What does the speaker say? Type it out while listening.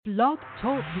Blog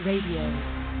Talk Radio.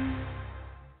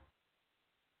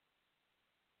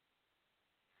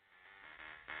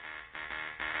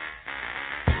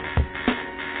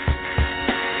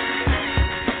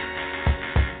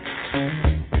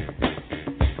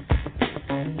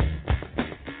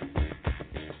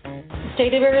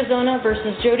 State of Arizona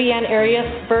versus Jody Ann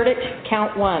Arias, verdict,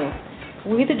 count 1.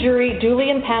 We, the jury,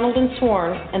 duly impaneled and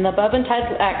sworn, in the above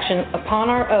entitled action, upon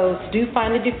our oaths, do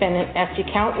find the defendant as to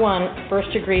count 1,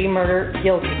 first-degree murder,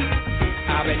 guilty.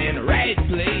 I've been in the right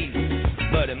place,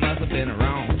 but it must have been the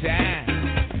wrong time.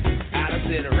 I done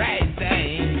said the right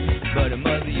thing, but it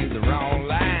must have used the wrong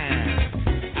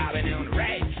line. I've been on the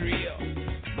right trail,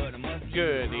 but it must have...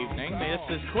 Good evening. This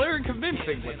is Clear and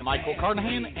Convincing with Michael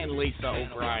Carnahan and Lisa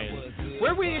O'Brien,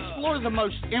 where we explore the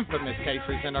most infamous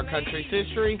cases in our country's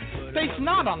history, based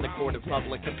not on the court of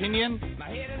public opinion,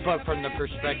 but from the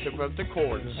perspective of the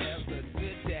courts.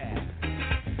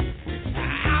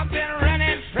 I've been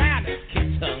running, trying to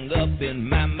get hung up in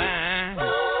my mind.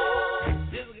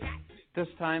 This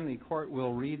time the court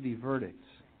will read the verdicts.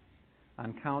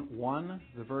 On count 1,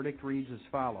 the verdict reads as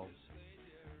follows.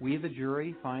 We, the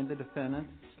jury, find the defendant,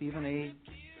 Stephen A.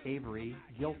 Avery,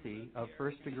 guilty of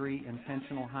first-degree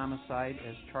intentional homicide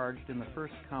as charged in the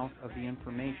first count of the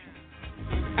information.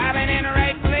 I've been in the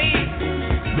right place,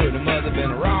 but it must have been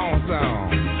the wrong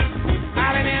song.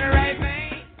 I've been in the right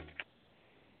thing.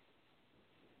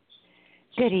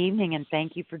 Good evening, and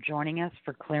thank you for joining us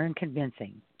for Clear and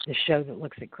Convincing, the show that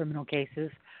looks at criminal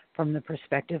cases from the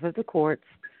perspective of the courts,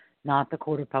 not the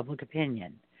court of public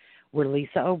opinion. We're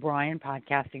Lisa O'Brien,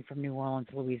 podcasting from New Orleans,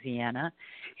 Louisiana,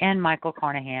 and Michael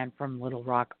Carnahan from Little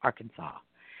Rock, Arkansas.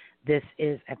 This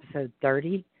is episode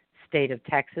 30, State of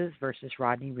Texas versus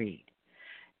Rodney Reed.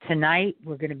 Tonight,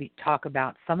 we're going to talk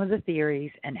about some of the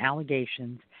theories and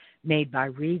allegations made by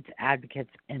Reed's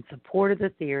advocates in support of the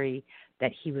theory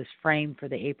that he was framed for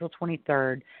the April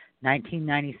 23,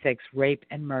 1996 rape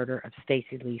and murder of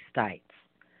Stacey Stites.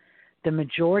 The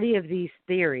majority of these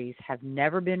theories have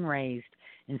never been raised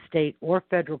in state or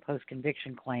federal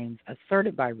post-conviction claims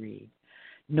asserted by Reed,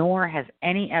 nor has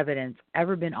any evidence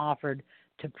ever been offered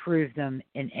to prove them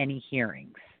in any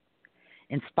hearings.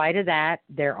 In spite of that,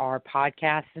 there are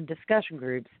podcasts and discussion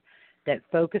groups that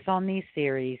focus on these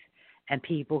theories and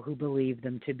people who believe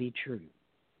them to be true.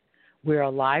 We're a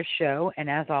live show, and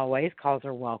as always, calls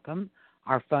are welcome.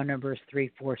 Our phone number is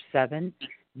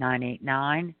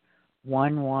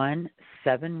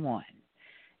 347-989-1171.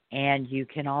 And you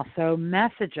can also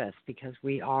message us because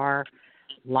we are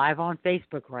live on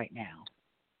Facebook right now.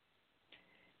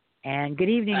 And good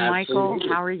evening, Absolutely. Michael.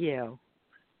 How are you?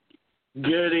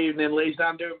 Good evening, Lisa.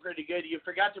 I'm doing pretty good. You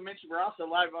forgot to mention we're also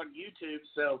live on YouTube,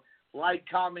 so like,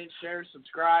 comment, share,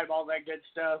 subscribe, all that good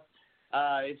stuff.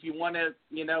 If you want to,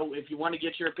 if you want to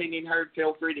get your opinion heard,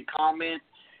 feel free to comment,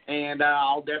 and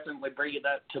I'll definitely bring it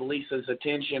up to Lisa's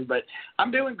attention. But I'm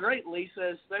doing great,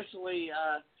 Lisa, especially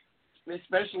with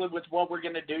what we're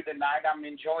going to do tonight. I'm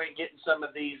enjoying getting some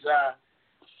of these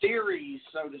theories,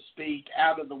 so to speak,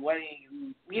 out of the way,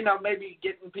 and, maybe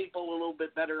getting people a little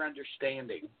bit better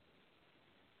understanding.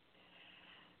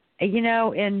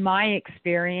 In my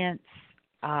experience,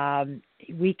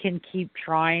 we can keep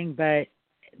trying, but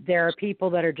there are people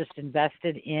that are just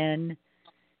invested in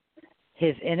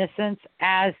his innocence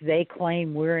as they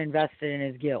claim we're invested in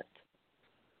his guilt.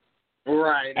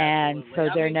 Right. And absolutely. so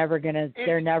they're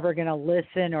never gonna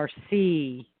listen or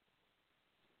see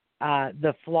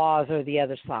the flaws or the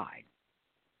other side.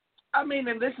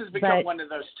 And this has become one of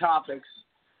those topics.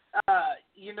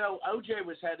 OJ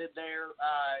was headed there.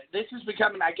 This is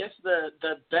becoming, I guess,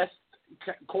 the best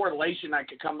correlation I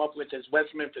could come up with is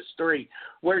West Memphis 3,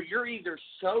 where you're either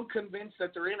so convinced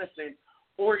that they're innocent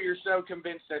or you're so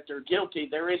convinced that they're guilty.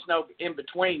 There is no in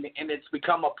between, and it's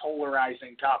become a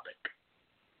polarizing topic.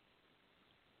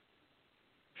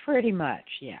 Pretty much,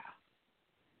 yeah.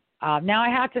 Now, I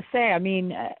have to say,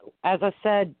 as I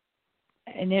said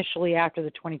initially after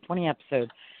the 2020 episode,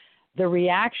 the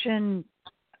reaction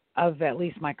of at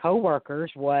least my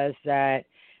coworkers was that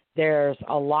there's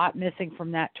a lot missing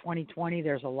from that 2020.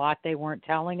 There's a lot they weren't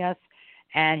telling us,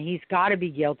 and he's got to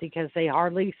be guilty because they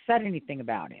hardly said anything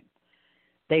about him.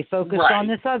 They focused on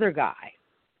this other guy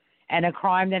and a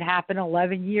crime that happened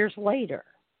 11 years later.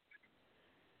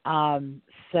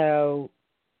 So,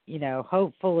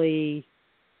 hopefully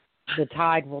the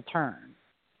tide will turn,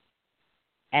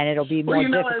 and it'll be more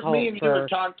difficult for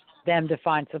them to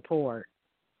find support.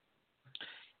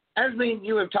 As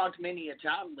you have talked many a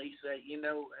time, Lisa,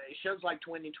 shows like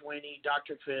 2020,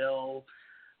 Dr. Phil,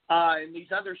 and these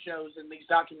other shows and these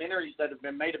documentaries that have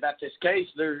been made about this case,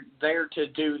 they're there to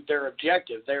do their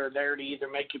objective. They're there to either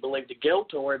make you believe the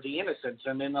guilt or the innocence.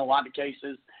 And in a lot of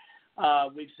cases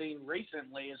we've seen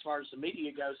recently, as far as the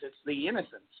media goes, it's the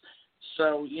innocence.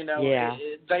 So,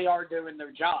 they are doing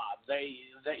their job.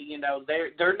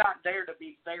 They're not there to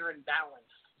be fair and balanced,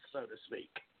 so to speak.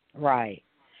 Right.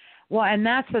 Well, and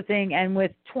that's the thing. And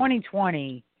with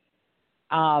 2020,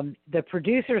 the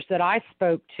producers that I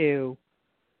spoke to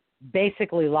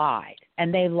basically lied,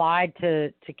 and they lied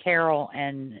to Carol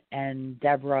and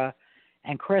Deborah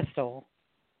and Crystal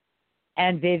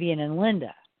and Vivian and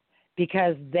Linda,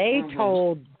 because they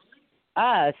told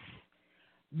us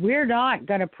we're not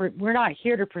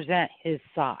here to present his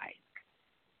side.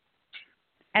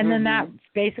 And then that's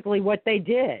basically what they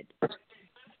did,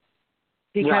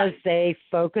 because they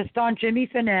focused on Jimmy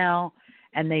Finnell,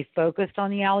 and they focused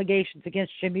on the allegations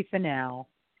against Jimmy Finnell,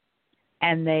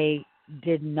 and they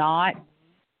did not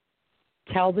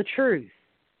tell the truth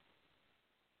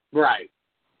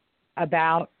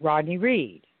about Rodney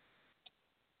Reed.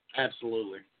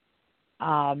 Absolutely.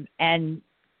 And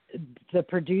the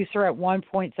producer at one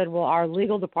point said, well, our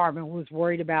legal department was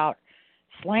worried about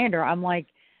slander. I'm like,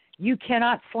 you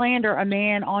cannot slander a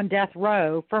man on death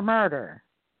row for murder.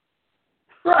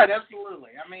 Right,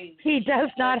 absolutely. I mean, he does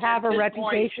not have a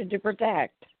reputation to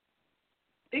protect.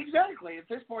 Exactly. At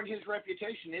this point, his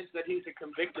reputation is that he's a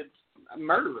convicted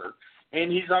murderer,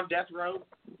 and he's on death row,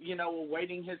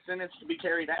 awaiting his sentence to be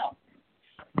carried out.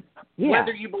 Yeah.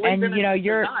 Whether you believe in it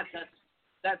or not,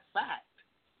 that's fact.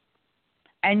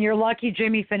 And you're lucky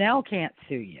Jimmy Finnell can't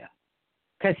sue you,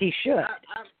 because he should.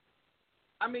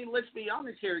 I mean, let's be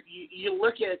honest here. You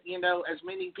look at, as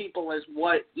many people as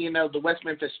what, the West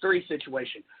Memphis 3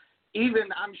 situation.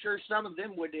 Even, I'm sure some of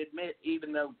them would admit,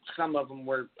 even though some of them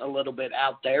were a little bit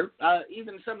out there,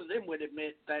 even some of them would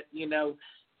admit that,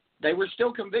 they were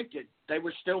still convicted. They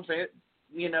were still,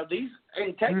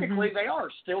 and technically they are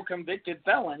still convicted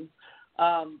felons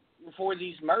for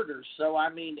these murders. So, I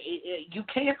mean, you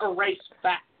can't erase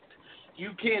fact.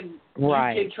 You can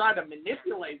try to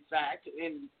manipulate fact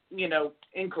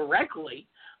incorrectly,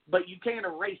 but you can't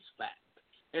erase fact.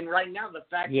 And right now the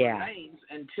fact remains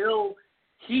until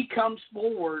he comes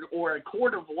forward or a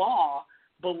court of law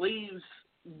believes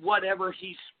whatever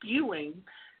he's spewing,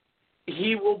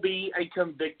 he will be a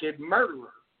convicted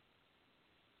murderer.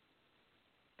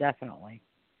 Definitely.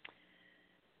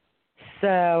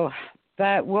 So,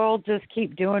 but we'll just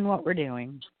keep doing what we're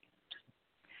doing.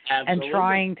 Absolutely. And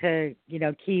trying to,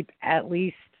 keep at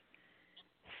least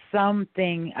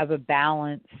something of a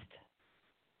balanced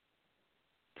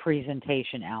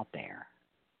presentation out there.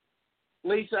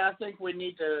 Lisa, I think we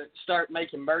need to start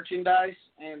making merchandise,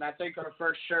 and I think our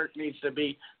first shirt needs to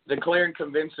be the Clear and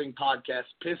Convincing Podcast,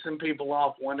 pissing people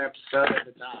off one episode at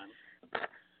a time.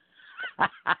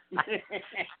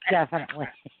 Definitely.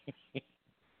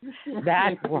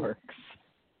 That works.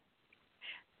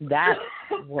 That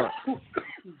works.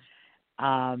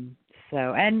 And,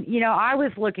 I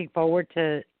was looking forward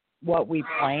to what we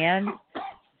planned.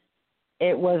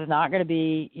 It was not going to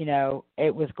be,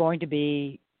 it was going to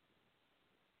be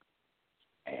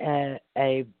it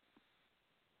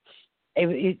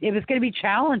was going to be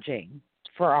challenging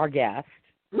for our guest,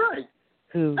 right?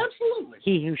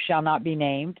 He who shall not be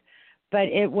named, but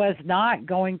it was not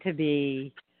going to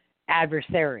be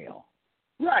adversarial.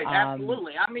 Right,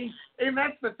 absolutely. I mean, and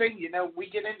that's the thing, we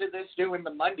get into this doing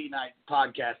the Monday night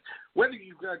podcast. Whether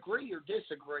you agree or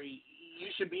disagree, you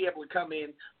should be able to come in,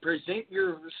 present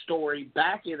your story,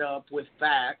 back it up with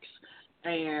facts.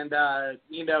 And, the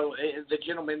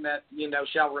gentleman that,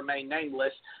 shall remain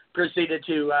nameless proceeded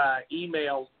to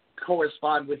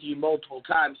correspond with you multiple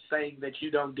times saying that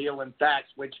you don't deal in facts,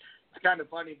 which is kind of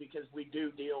funny because we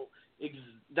do deal,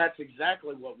 that's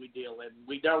exactly what we deal in.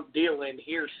 We don't deal in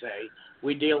hearsay.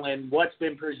 We deal in what's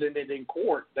been presented in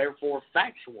court, therefore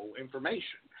factual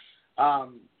information.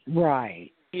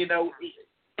 Right.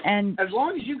 And as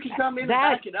long as you can come in and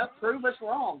back it up, prove us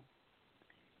wrong.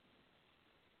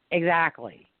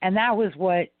 Exactly. And that was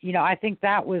what, I think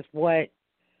that was what,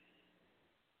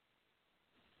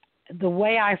 the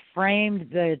way I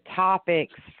framed the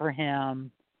topics for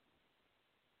him,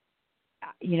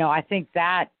 I think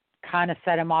that kind of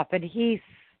set him off. And he's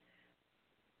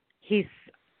a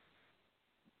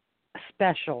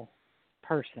special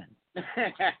person.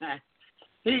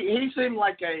 he seemed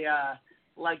like a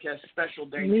special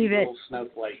dainty little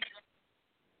snowflake.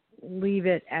 Leave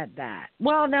it at that.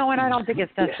 Well, no, and I don't think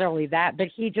it's necessarily that, but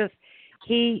it's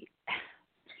kind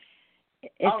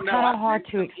of hard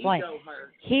to explain.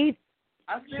 He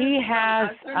has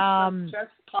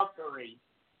chest puffery.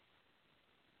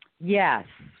 Yes,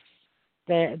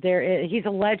 he's a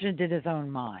legend in his own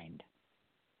mind.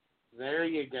 There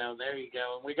you go.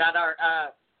 And we got our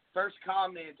first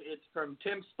comment. It's from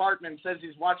Tim Sparkman. Says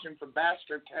he's watching from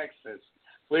Bastrop, Texas.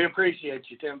 We appreciate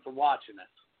you, Tim, for watching us.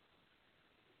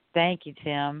 Thank you,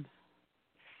 Tim.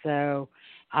 So,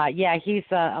 he's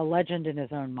a legend in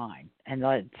his own mind, and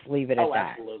let's leave it at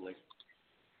that. Oh, absolutely.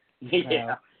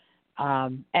 Yeah.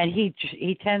 So, and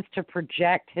he tends to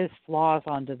project his flaws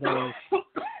onto those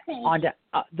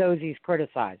he's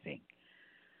criticizing.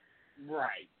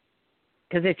 Right.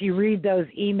 Because if you read those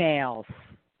emails,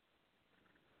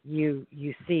 you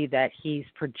see that he's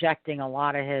projecting a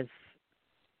lot of his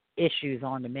issues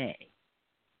onto me.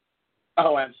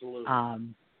 Oh, absolutely.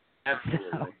 Absolutely.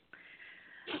 So,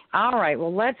 all right.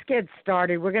 Well, let's get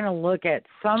started. We're going to look at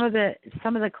some of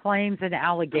the claims and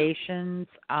allegations,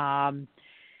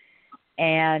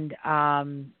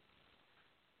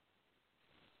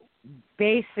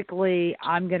 basically,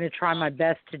 I'm going to try my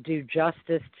best to do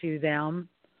justice to them.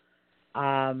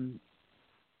 And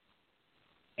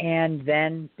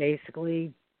then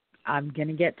basically I'm going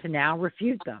to get to now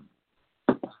refute them,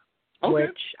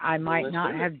 which I might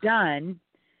not have done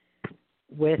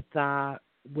with our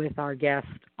guest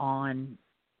on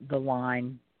the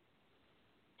line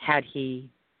had he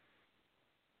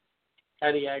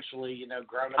actually,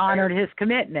 grown up honored there. his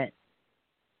commitment,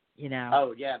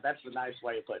 Oh, yeah, that's a nice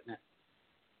way of putting it.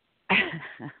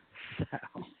 So,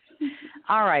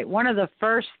 all right, one of the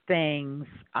first things,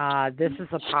 this is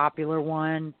a popular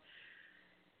one,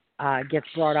 gets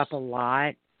brought up a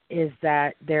lot, is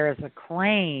that there is a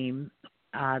claim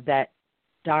that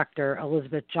Dr.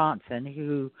 Elizabeth Johnson,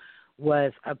 who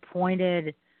was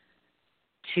appointed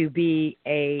to be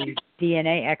a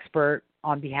DNA expert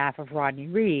on behalf of Rodney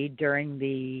Reed during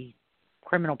the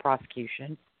criminal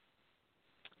prosecution,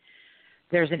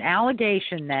 there's an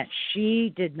allegation that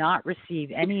she did not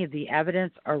receive any of the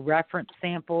evidence or reference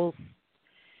samples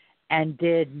and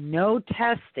did no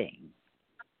testing.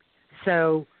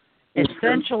 So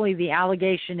essentially the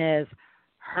allegation is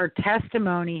her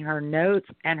testimony, her notes,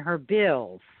 and her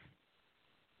bills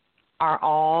are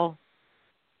all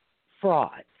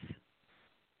frauds.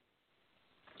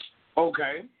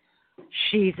 Okay.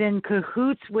 She's in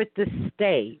cahoots with the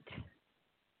state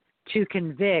to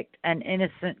convict an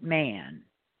innocent man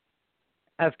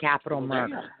of capital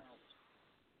murder.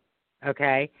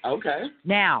 Okay? Okay.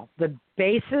 Now, the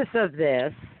basis of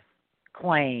this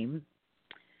claim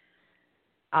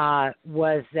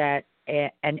was that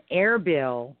an air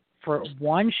bill for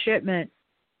one shipment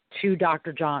to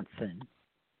Dr. Johnson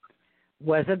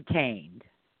was obtained.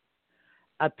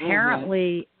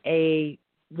 Apparently, a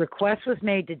request was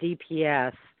made to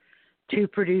DPS to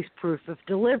produce proof of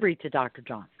delivery to Dr.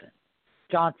 Johnson.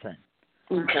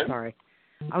 Okay. Sorry.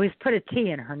 I always put a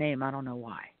T in her name. I don't know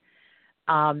why.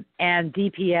 And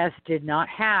DPS did not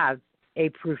have a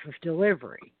proof of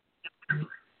delivery.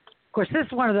 Of course, this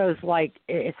is one of those,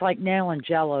 it's like nail and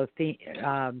jello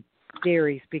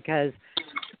theories, because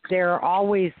there are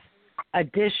always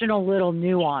additional little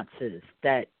nuances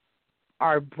that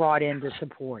are brought in to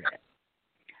support it.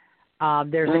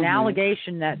 There's an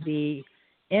allegation that the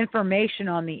information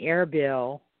on the air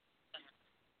bill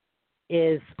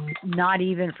is not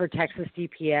even for Texas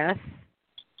DPS,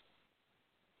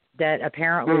 that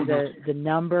apparently the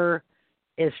number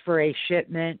is for a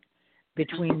shipment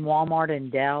between Walmart and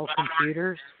Dell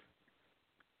Computers.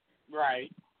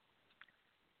 Right.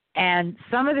 And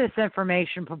some of this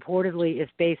information purportedly is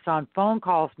based on phone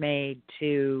calls made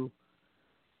to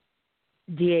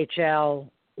DHL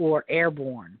or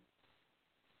Airborne.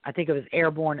 I think it was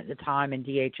Airborne at the time, and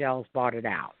DHL's bought it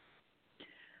out.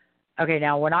 Okay,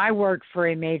 now when I worked for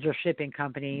a major shipping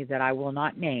company that I will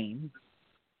not name,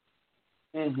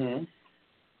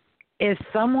 if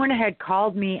someone had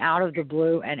called me out of the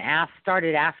blue and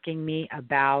started asking me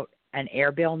about an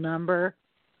air bill number,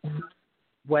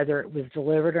 whether it was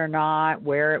delivered or not,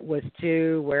 where it was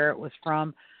to, where it was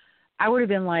from, I would have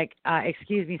been like,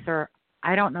 excuse me, sir,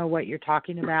 I don't know what you're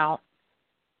talking about.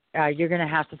 You're going to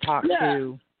have to talk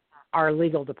to our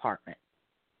legal department.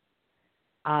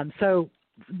 So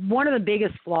one of the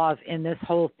biggest flaws in this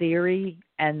whole theory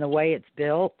and the way it's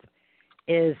built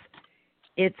is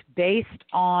it's based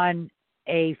on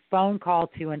a phone call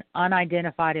to an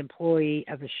unidentified employee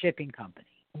of a shipping company.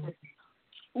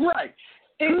 Right.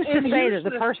 Who's to say that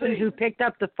the person who picked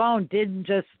up the phone didn't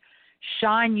just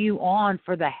shine you on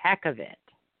for the heck of it?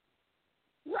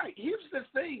 Right. Here's the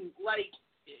thing. Like,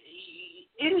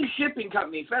 any shipping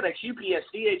company, FedEx, UPS,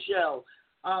 DHL,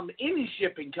 any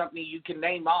shipping company you can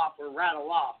name off or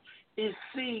rattle off is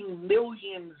seeing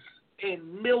millions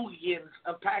and millions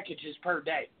of packages per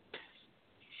day.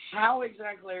 how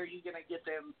exactly are you going to get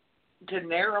them to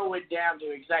narrow it down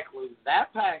to exactly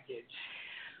that package?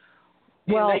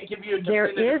 Well, and they give you a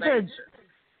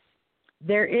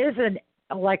there is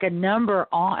a number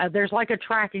on. There's like a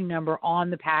tracking number on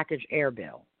the package air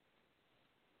bill.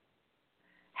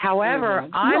 However,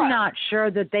 I'm not sure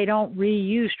that they don't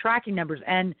reuse tracking numbers.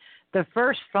 And the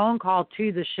first phone call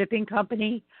to the shipping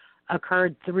company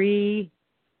occurred 3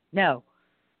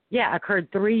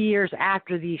 years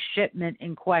after the shipment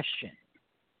in question.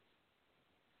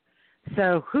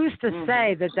 So who's to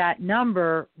say that that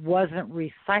number wasn't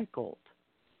recycled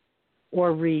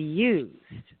or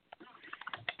reused?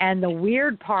 And the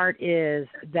weird part is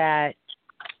that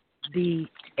the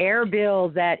air bill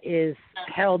that is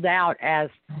held out as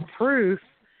proof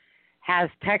has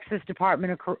Texas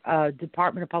Department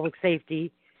of Public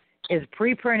Safety, is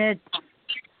pre-printed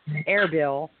air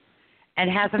bill, and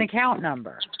has an account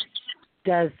number.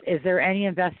 Is there any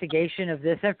investigation of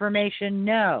this information?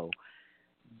 No.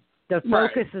 The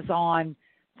focus is on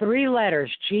 3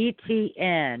 letters,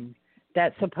 GTN,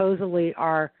 that supposedly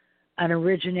are an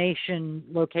origination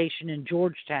location in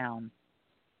Georgetown,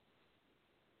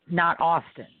 not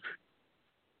Austin.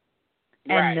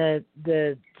 Right. And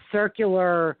the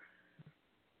circular,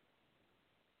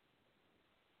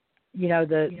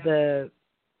 the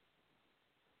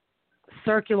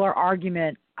circular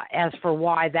argument as for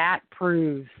why that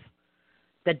proves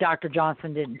that Dr.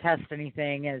 Johnson didn't test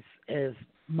anything is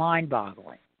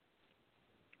mind-boggling.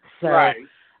 So,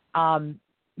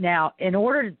 now, in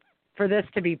order for this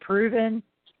to be proven,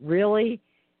 really,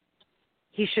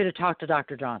 he should have talked to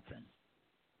Dr. Johnson.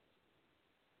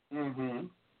 Mm-hmm.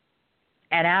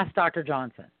 And asked Dr.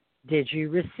 Johnson, did you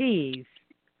receive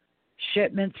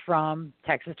shipments from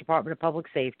Texas Department of Public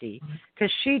Safety?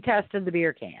 Because she tested the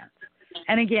beer cans.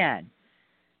 And again,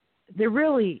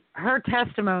 her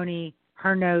testimony,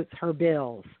 her notes, her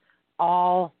bills,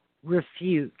 all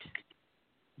refute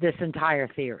this entire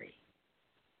theory.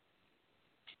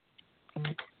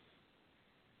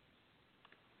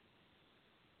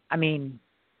 I mean,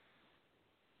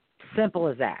 simple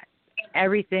as that.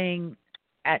 Everything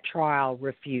at trial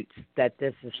refutes that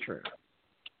this is true.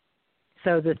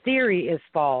 So the theory is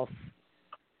false.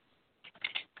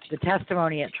 The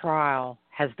testimony at trial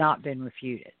has not been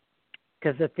refuted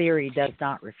because the theory does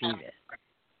not refute it.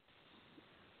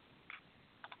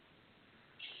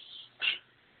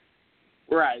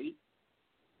 Right.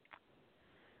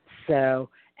 So,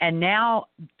 and now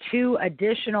 2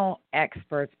 additional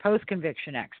experts,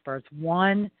 post-conviction experts,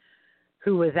 one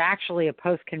who was actually a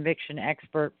post-conviction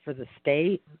expert for the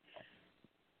state,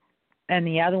 and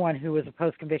the other one who was a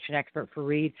post-conviction expert for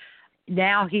Reed.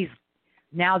 Now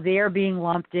they're being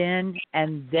lumped in,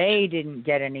 and they didn't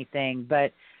get anything,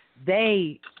 but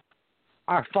they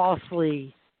are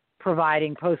falsely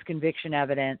providing post-conviction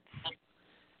evidence,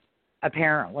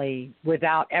 apparently,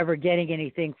 without ever getting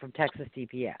anything from Texas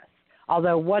DPS.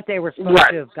 Although what they were supposed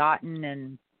to have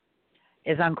gotten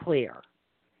is unclear.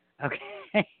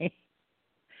 Okay.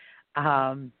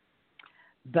 And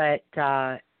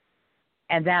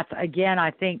that's, again,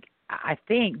 I think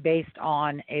based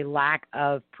on a lack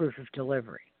of proof of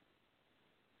delivery.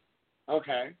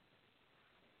 Okay.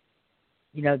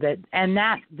 The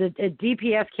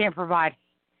DPS can't provide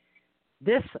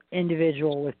this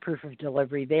individual with proof of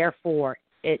delivery, therefore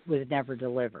it was never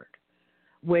delivered,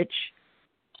 which,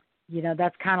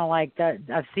 that's kind of like that.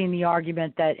 I've seen the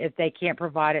argument that if they can't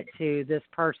provide it to this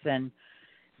person,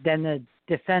 then the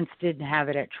defense didn't have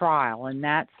it at trial, and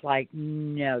that's like,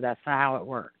 no, that's not how it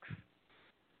works.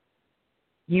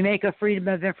 You make a freedom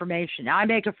of information. I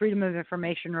make a freedom of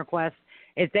information request.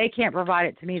 If they can't provide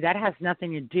it to me, that has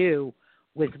nothing to do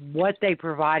with what they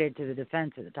provided to the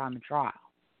defense at the time of trial.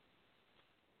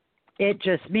 It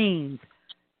just means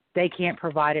they can't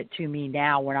provide it to me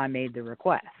now when I made the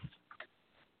request.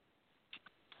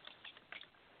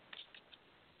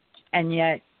 And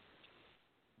yet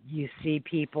you see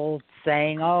people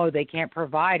saying, "Oh, they can't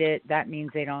provide it. That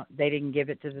means they didn't give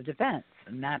it to the defense."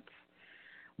 And that's,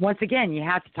 once again, you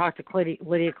have to talk to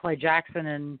Lydia Clay Jackson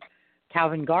and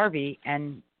Calvin Garvey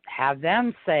and have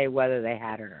them say whether they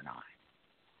had it or not.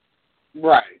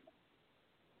 Right.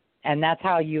 And that's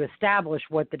how you establish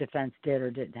what the defense did or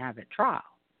didn't have at trial.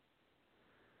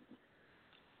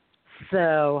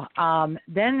 So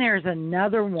then there's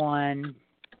another one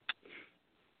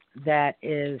that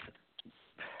is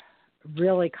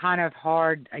really kind of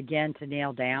hard, again, to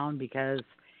nail down because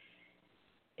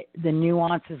the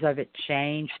nuances of it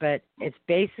change, but it's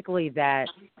basically that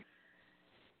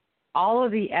all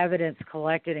of the evidence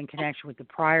collected in connection with the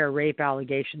prior rape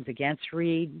allegations against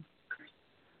Reed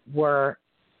were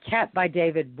kept by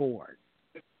David Board.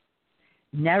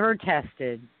 never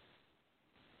tested.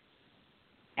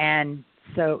 And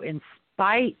so in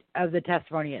spite of the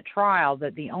testimony at trial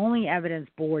that the only evidence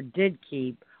Board did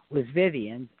keep was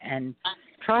Vivian's, and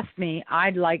trust me,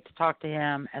 I'd like to talk to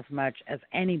him as much as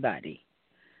anybody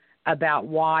about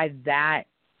why that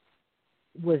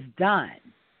was done.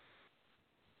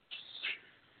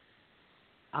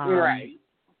 Right.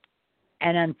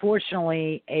 And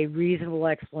unfortunately, a reasonable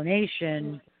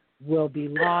explanation will be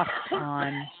lost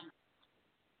on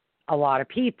a lot of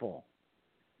people.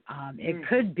 It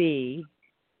could be,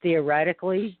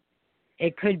 theoretically,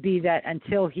 it could be that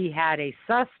until he had a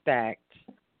suspect,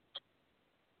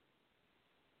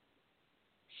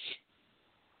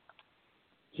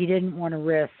 he didn't want to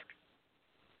risk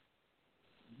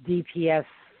DPS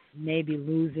maybe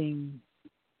losing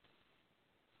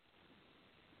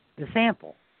the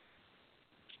sample.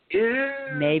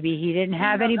 Maybe he didn't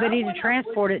have anybody to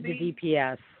transport it to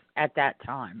DPS at that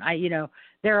time.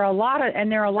 There are a lot of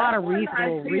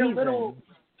reasonable reasons.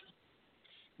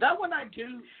 That one I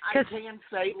can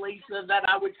say, Lisa, that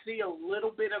I would see a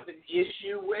little bit of an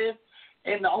issue with,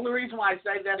 and the only reason why I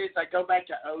say that is I go back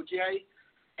to OJ,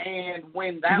 and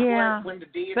when the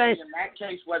DNA in that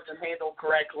case wasn't handled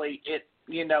correctly, it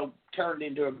turned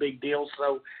into a big deal.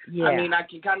 So I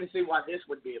can kind of see why this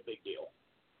would be a big deal.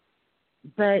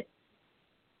 But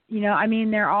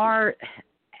there are,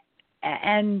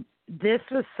 and this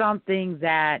was something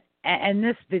that, and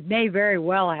this may very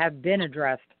well have been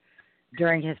addressed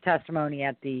during his testimony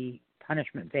at the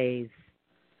punishment phase,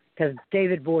 because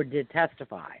David Board did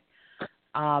testify.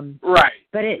 Right.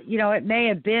 But it may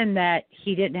have been that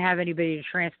he didn't have anybody to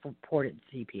transport it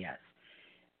to CPS.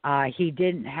 He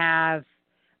didn't have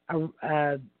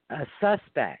a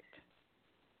suspect.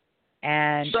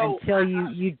 And so, until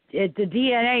the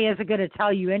DNA isn't going to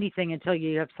tell you anything until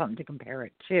you have something to compare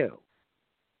it to.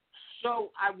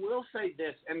 So I will say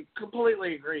this, and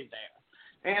completely agree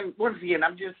there. And once again,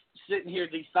 I'm just sitting here;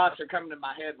 these thoughts are coming to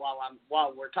my head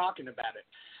while we're talking about it.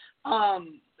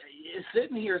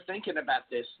 Sitting here thinking about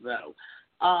this though,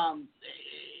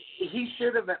 he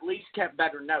should have at least kept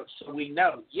better notes, so we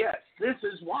know. Yes, this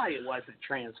is why it wasn't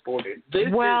transported. This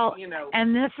is,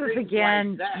 and this is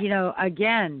again,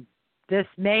 again. This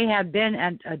may have been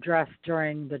addressed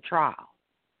during the trial.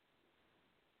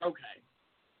 Okay.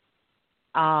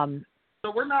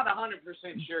 So we're not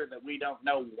 100% sure that we don't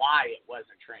know why it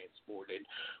wasn't transported.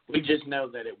 We just know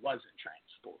that it wasn't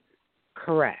transported.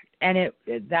 Correct. And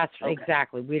that's okay.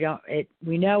 Exactly. We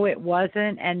know it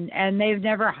wasn't, and they've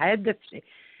never hidden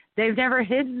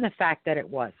the fact that it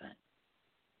wasn't.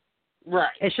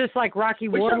 Right. It's just like Rocky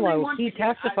Wardlow. He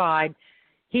testified.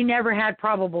 He never had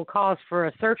probable cause for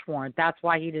a search warrant. That's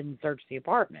why he didn't search the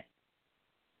apartment.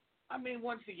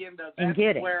 Once again, though, that's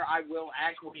where I will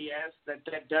acquiesce that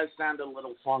does sound a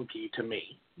little funky to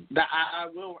me. I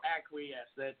will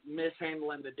acquiesce that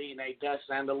mishandling the DNA does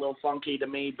sound a little funky to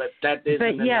me, but that isn't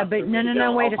enough for me to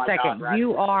go, wait a second. God, right?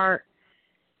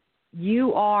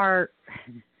 You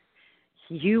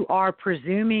are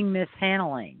presuming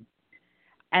mishandling.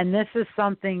 And this is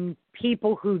something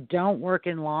people who don't work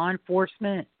in law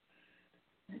enforcement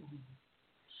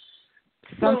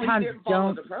sometimes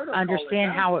don't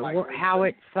understand how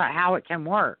it can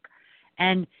work.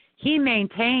 And he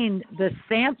maintained the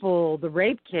sample, the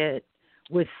rape kit,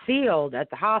 was sealed at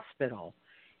the hospital.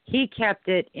 He kept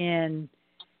it in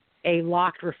a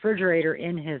locked refrigerator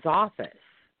in his office.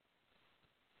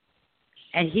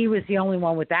 And he was the only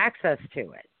one with access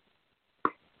to it.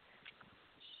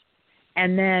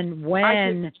 And then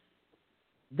when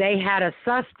they had a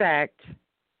suspect,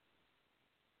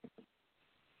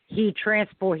 he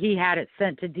had it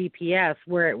sent to DPS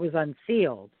where it was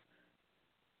unsealed.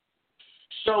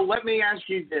 So let me ask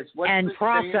you this. What's and the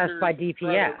processed by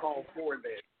DPS. Protocol for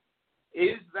this?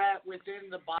 Is that within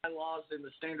the bylaws and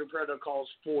the standard protocols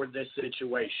for this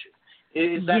situation?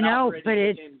 Is that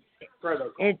within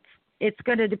protocol? It's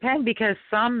going to depend, because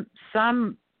some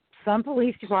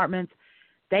police departments,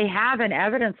 they have an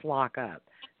evidence lockup.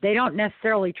 They don't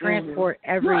necessarily transport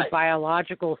every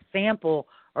biological sample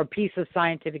or piece of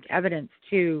scientific evidence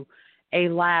to a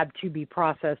lab to be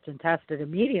processed and tested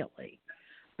immediately.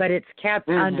 But it's kept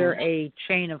under a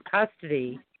chain of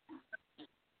custody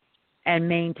and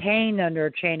maintained under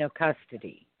a chain of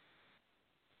custody.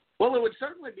 Well, it would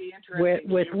certainly be interesting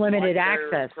with limited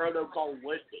access. Protocol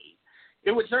would be. It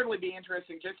would certainly be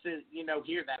interesting just to,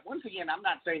 hear that. Once again, I'm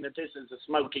not saying that this is a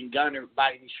smoking gun or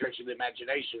by any stretch of the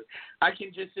imagination. I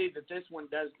can just see that this one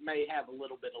may have a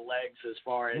little bit of legs as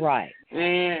far as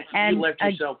and you left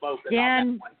yourself open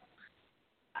on that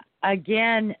one.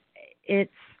 Again,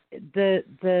 it's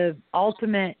the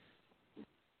ultimate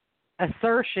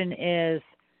assertion is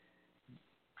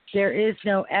there is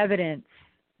no evidence,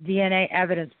 DNA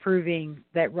evidence proving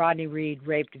that Rodney Reed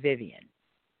raped Vivian.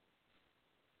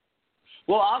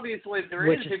 Well, obviously, if there is,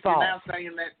 Which is if false. you're now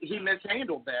saying that he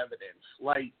mishandled the evidence,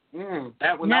 like,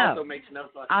 that one No, also makes no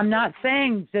fucking I'm sense. not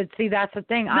saying that. See, that's the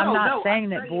thing. I'm not saying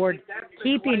that board that's the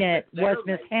keeping claim it that was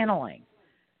they're making. mishandling.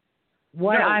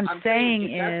 What No, I'm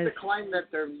saying that's is the claim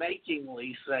that they're making,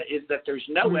 Lisa, is that there's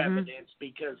no evidence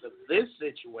because of this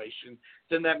situation.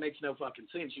 Then that makes no fucking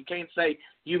sense. You can't say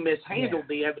you mishandled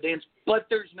the evidence, but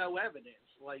there's no evidence.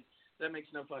 Like, that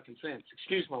makes no fucking sense.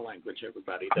 Excuse my language,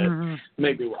 everybody that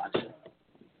may be watching.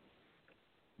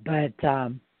 But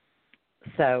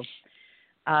so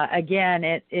again,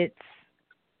 it's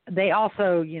they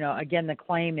also, you know, again the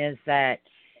claim is that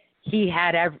he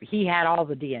had all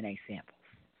the DNA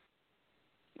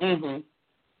samples,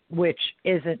 which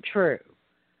isn't true.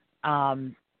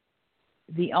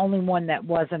 The only one that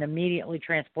wasn't immediately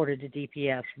transported to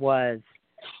DPS was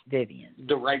Vivian.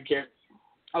 The right kid.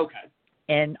 Okay.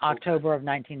 In October of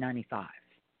 1995.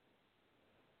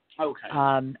 Okay.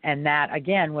 And that,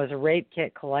 again, was a rape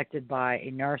kit collected by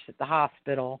a nurse at the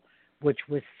hospital, which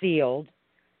was sealed,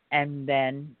 and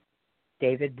then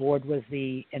David Board was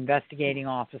the investigating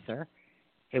officer.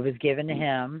 It was given to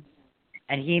him,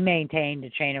 and he maintained a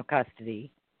chain of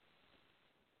custody.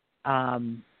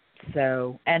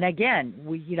 So, and again,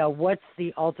 what's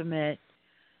the ultimate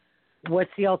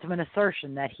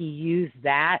assertion? That he used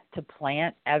that to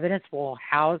plant evidence? Well,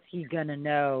 how is he going to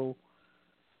know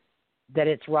that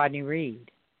it's Rodney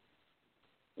Reed?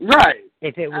 Right.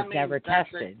 If it was never that's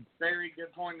tested. A very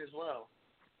good point as well.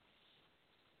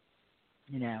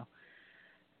 You know.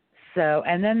 So,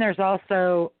 and then there's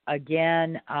also,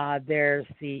 again, there's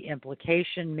the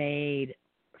implication made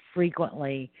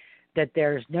frequently that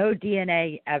there's no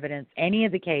DNA evidence, any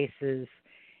of the cases,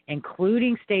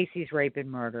 including Stacey's rape and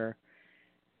murder,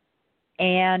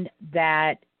 and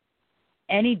that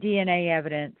any DNA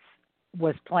evidence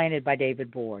was planted by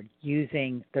David Board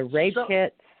using the rape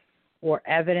kits or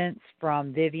evidence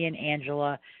from Vivian,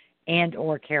 Angela, and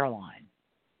or Caroline.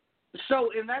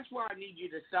 So, and that's why I need you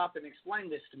to stop and explain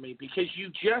this to me, because you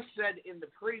just said in the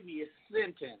previous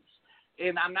sentence,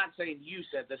 and I'm not saying you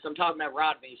said this, I'm talking about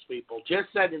Rodney's people,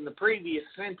 just said in the previous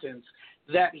sentence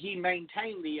that he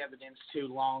maintained the evidence too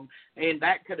long, and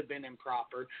that could have been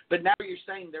improper. But now you're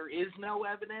saying there is no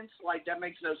evidence? Like, that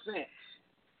makes no sense.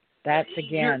 That's,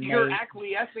 again... You're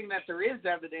acquiescing that there is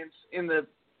evidence in the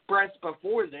breath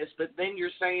before this, but then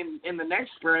you're saying in the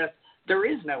next breath there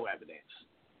is no evidence.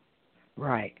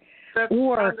 Right. That's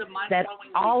or kind of that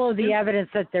all of the evidence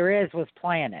that there is was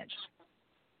planted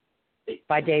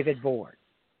by David Board.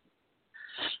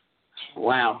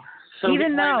 Wow. So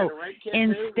even though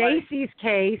in Stacey's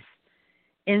case,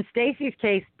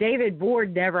 David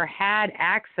Board never had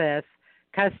access,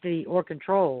 custody, or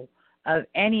control of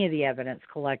any of the evidence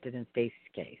collected in Stacey's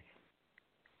case.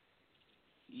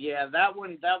 Yeah, that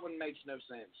one makes no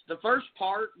sense. The first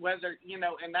part, whether,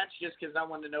 and that's just because I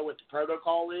want to know what the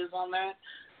protocol is on that.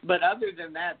 But other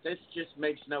than that, this just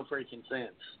makes no freaking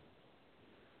sense.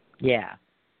 Yeah.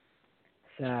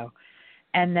 So,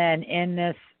 and then in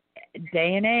this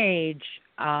day and age,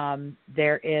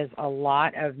 there is a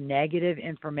lot of negative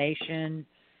information,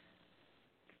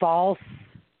 false,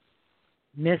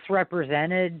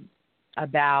 misrepresented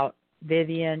about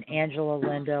Vivian, Angela,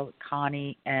 Linda,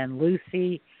 Connie, and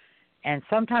Lucy, and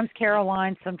sometimes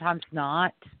Caroline, sometimes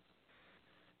not.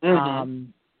 Mm-hmm.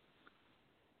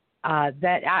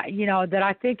 That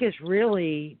I think is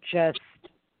really just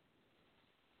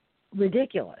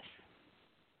ridiculous,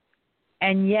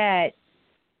 and yet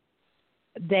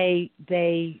this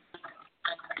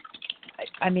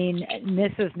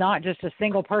is not just a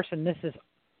single person. This is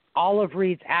all of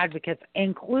Reed's advocates,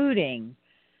 including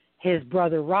his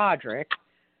brother Roderick.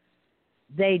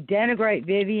 They denigrate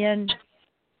Vivian.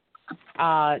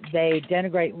 They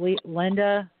denigrate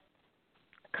Linda,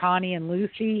 Connie, and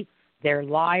Lucy. They're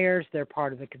liars. They're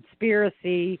part of the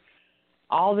conspiracy.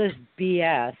 All this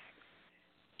BS.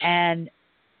 And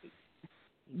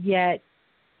yet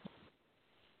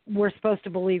we're supposed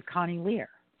to believe Connie Lear.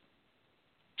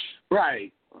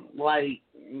 Right. Like,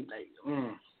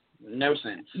 no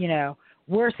sense.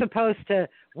 We're supposed to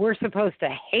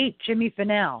hate Jimmy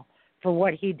Finnell for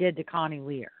what he did to Connie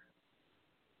Lear.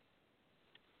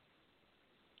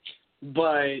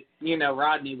 But,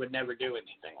 Rodney would never do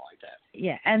anything like that.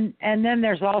 Yeah, and then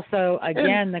there's also,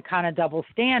 again, the kind of double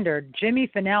standard. Jimmy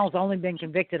Finnell's only been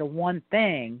convicted of one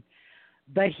thing,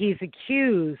 but he's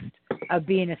accused of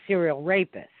being a serial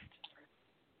rapist.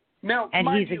 Now, and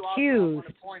he's accused. Also, I want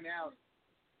to point out,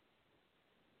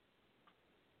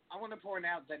 want to point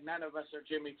out that none of us are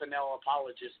Jimmy Fennell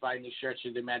apologists by any stretch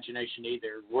of the imagination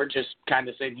either. We're just kind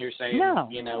of sitting here saying,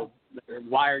 you know,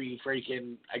 why are you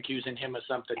freaking accusing him of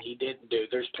something he didn't do?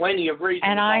 There's plenty of reasons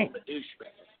to call him a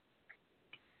douchebag.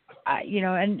 You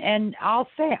know, and I'll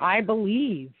say I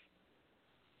believe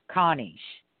Connie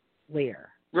Lear.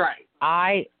 Right.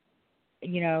 I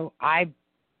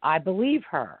believe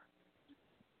her.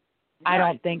 Right. I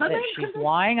don't think that she's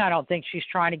lying. I don't think she's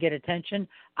trying to get attention.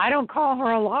 I don't call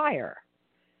her a liar.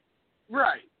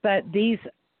 Right. But these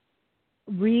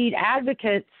Reed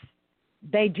advocates,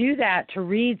 they do that to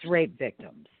Reed's rape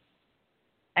victims.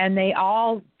 And they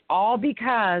all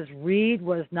because Reed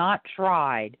was not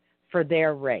tried for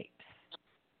their rapes.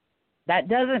 That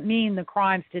doesn't mean the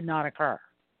crimes did not occur.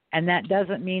 And that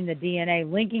doesn't mean the DNA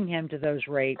linking him to those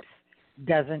rapes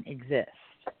doesn't exist.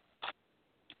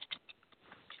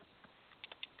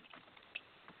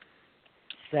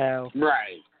 So,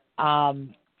 right.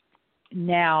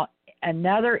 Now,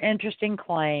 another interesting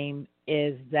claim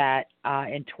is that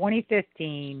in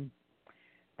 2015,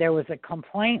 there was a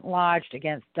complaint lodged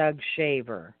against Doug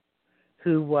Shaver,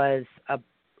 who was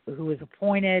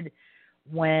appointed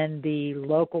when the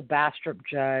local Bastrop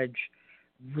judge,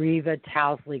 Reva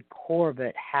Towsley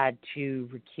Corbett, had to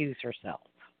recuse herself.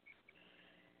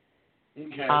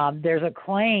 Okay. There's a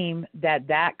claim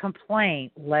that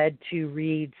complaint led to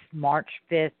Reed's March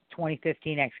 5th,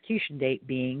 2015 execution date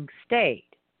being stayed.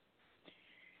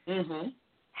 Mm-hmm.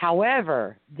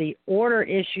 However, the order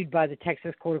issued by the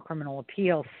Texas Court of Criminal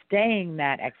Appeals staying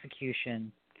that execution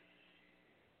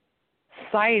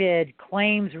cited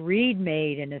claims Reed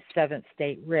made in his 7th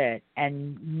state writ,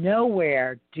 and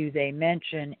nowhere do they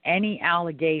mention any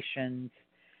allegations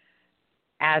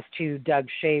as to Doug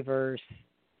Shaver's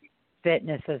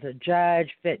fitness as a judge,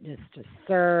 fitness to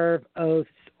serve, oaths,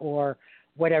 or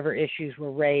whatever issues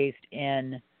were raised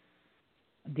in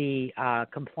the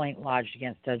complaint lodged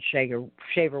against Doug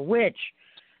Shaver, which,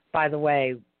 by the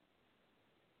way,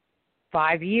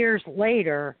 5 years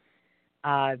later,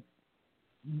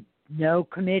 no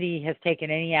committee has taken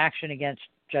any action against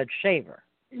Judge Shaver.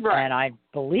 Right. And I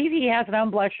believe he has an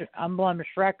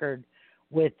unblemished record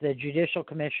with the Judicial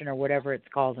Commission or whatever it's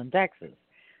called in Texas.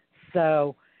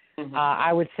 So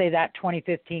I would say that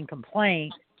 2015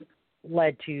 complaint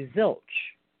led to zilch.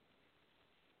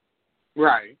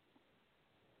 Right.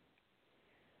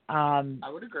 I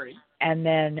would agree. And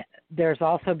then there's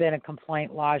also been a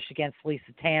complaint lodged against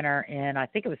Lisa Tanner in, I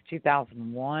think it was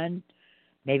 2001,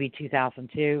 maybe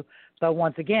 2002. But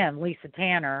once again, Lisa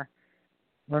Tanner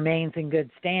remains in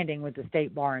good standing with the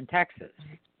state bar in Texas.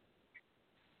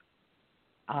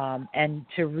 And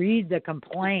to read the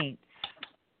complaints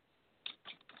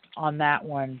on that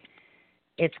one,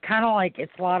 it's kind of like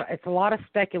it's a lot of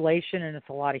speculation, and it's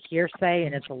a lot of hearsay,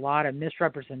 and it's a lot of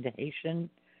misrepresentation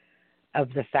of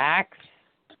the facts,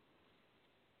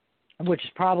 which is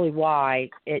probably why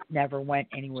it never went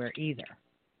anywhere either.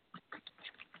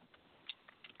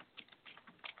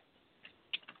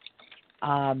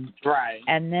 Right.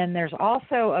 And then there's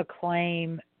also a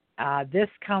claim, this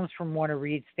comes from one of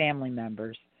Reed's family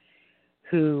members,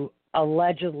 who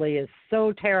allegedly is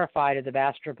so terrified of the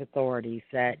Bastrop authorities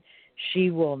that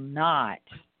she will not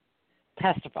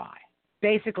testify.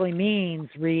 Basically means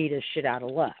Reed is shit out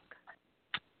of luck.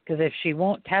 Because if she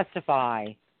won't testify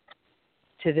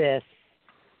to this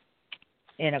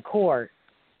in a court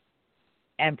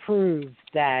and prove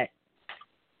that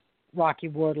Rocky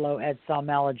Wardlow, Ed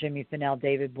Salmella, Jimmy Fennell,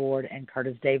 David Board, and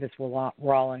Curtis Davis were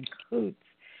all in cahoots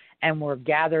and were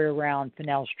gathered around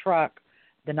Fennell's truck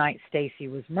the night Stacey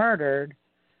was murdered,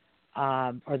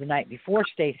 or the night before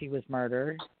Stacey was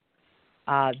murdered,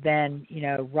 then,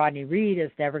 Rodney Reed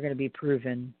is never going to be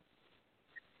proven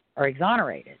or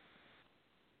exonerated.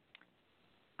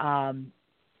 And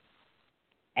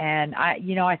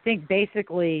I think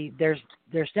basically there's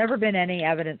never been any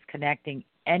evidence connecting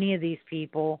any of these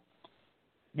people.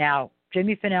 Now,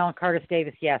 Jimmy Fennell and Curtis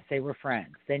Davis, yes, they were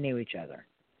friends. They knew each other.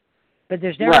 But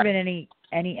there's never been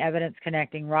any evidence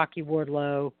connecting Rocky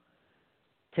Wardlow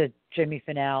to Jimmy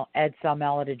Fennell, Ed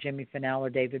Salmella to Jimmy Fennell, or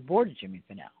David Board to Jimmy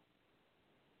Fennell.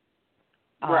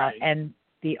 Right. And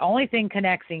the only thing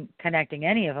connecting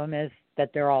any of them is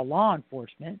that they're all law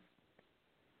enforcement.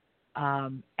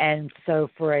 And so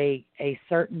for a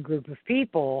certain group of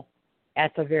people,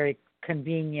 that's a very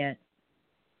convenient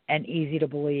and easy to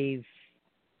believe,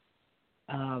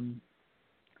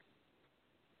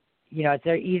 it's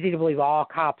very easy to believe all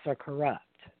cops are corrupt.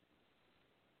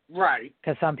 Right.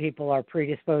 Because some people are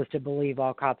predisposed to believe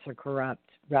all cops are corrupt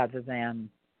rather than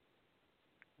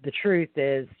the truth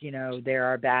is, there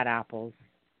are bad apples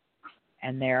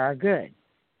and there are good.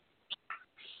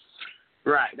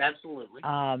 Right, absolutely.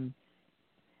 And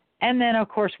then, of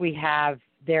course, has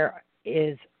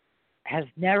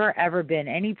never ever been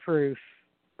any proof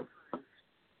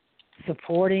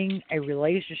supporting a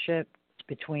relationship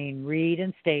between Reed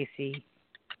and Stacey.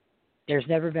 There's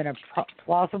never been a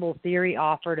plausible theory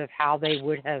offered of how they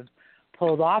would have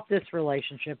pulled off this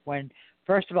relationship when,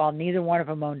 first of all, neither one of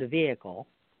them owned a vehicle,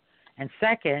 and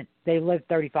second, they lived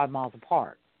 35 miles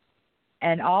apart.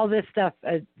 And all this stuff,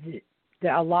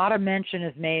 a lot of mention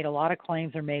is made, a lot of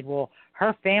claims are made. Well,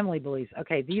 her family believes,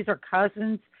 okay, these are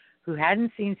cousins who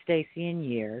hadn't seen Stacey in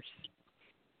years,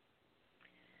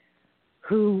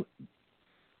 who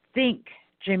think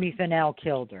Jimmy Finnell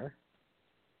killed her,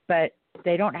 but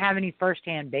they don't have any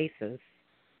first-hand basis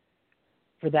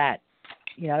for that.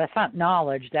 You know, that's not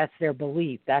knowledge, that's their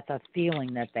belief. That's a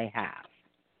feeling that they have.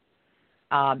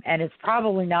 And it's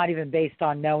probably not even based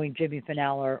on knowing Jimmy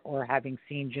Finnell or having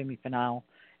seen Jimmy Finnell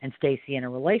and Stacey in a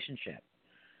relationship.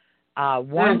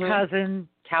 One cousin,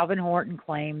 Calvin Horton,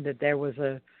 claimed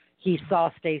that he saw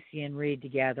Stacey and Reed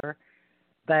together,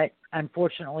 but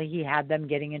unfortunately he had them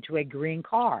getting into a green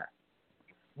car,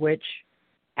 which,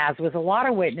 as with a lot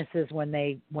of witnesses, when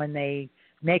they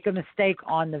make a mistake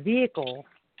on the vehicle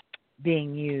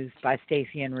being used by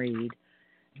Stacey and Reed,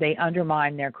 they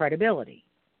undermine their credibility.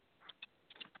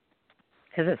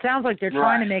 Because it sounds like they're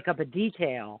trying to make up a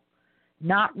detail,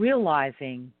 not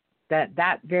realizing that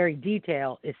very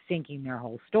detail is sinking their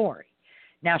whole story.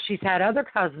 Now, she's had other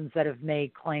cousins that have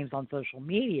made claims on social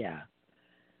media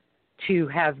to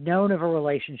have known of a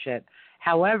relationship.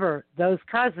 However, those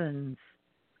cousins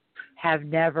have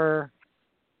never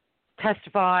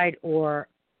testified or,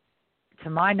 to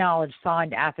my knowledge,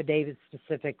 signed affidavits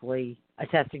specifically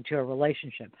attesting to a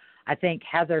relationship. I think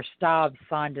Heather Stobbs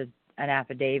signed an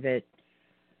affidavit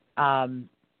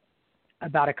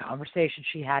about a conversation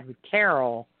she had with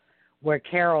Carol, where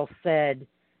Carol said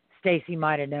Stacey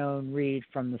might have known Reed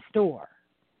from the store.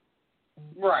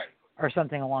 Right. Or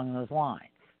something along those lines.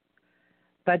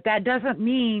 But that doesn't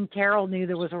mean Carol knew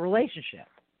there was a relationship.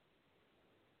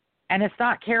 And it's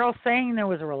not Carol saying there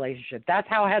was a relationship. That's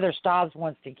how Heather Stobbs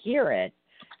wants to hear it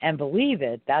and believe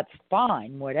it. That's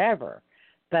fine, whatever.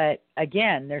 But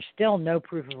again, there's still no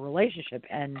proof of a relationship.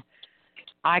 And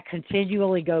I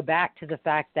continually go back to the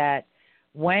fact that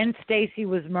when Stacey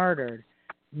was murdered,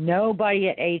 nobody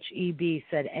at HEB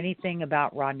said anything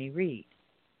about Rodney Reed.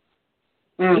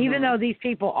 Even though these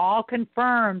people all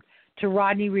confirmed to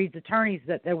Rodney Reed's attorneys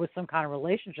that there was some kind of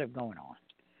relationship going on.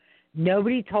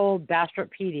 Nobody told Bastrop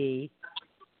PD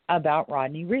about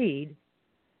Rodney Reed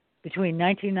between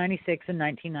 1996 and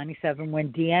 1997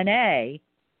 when DNA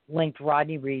linked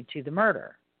Rodney Reed to the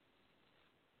murder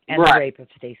and the rape of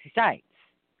Stacey Stites.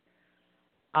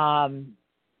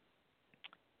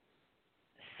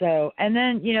 So, and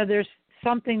then, you know, there's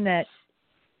something that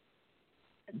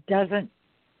doesn't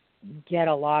get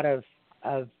a lot of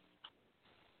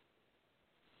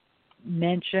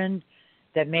mention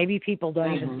that maybe people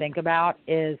don't even think about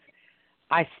is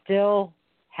I still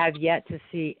have yet to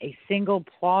see a single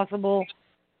plausible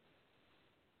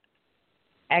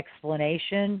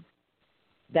explanation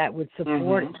that would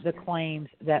support the claims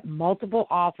that multiple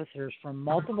officers from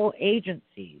multiple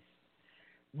agencies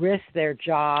risk their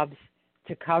jobs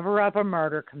to cover up a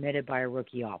murder committed by a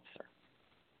rookie officer.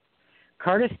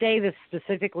 Curtis Davis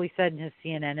specifically said in his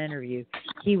CNN interview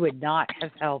he would not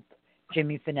have helped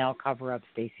Jimmy Finnell cover up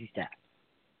Stacey's death.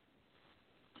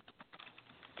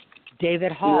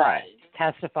 David Hall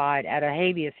testified at a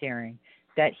habeas hearing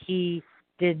that he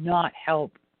did not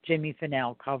help Jimmy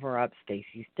Finnell cover up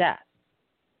Stacey's death.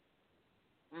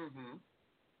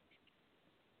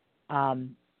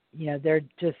 You know, there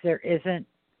isn't,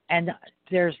 and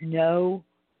there's no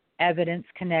evidence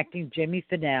connecting Jimmy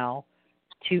Finnell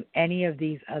to any of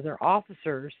these other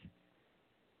officers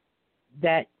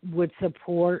that would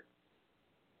support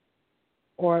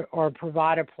or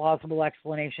provide a plausible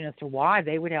explanation as to why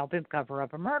they would help him cover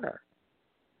up a murder.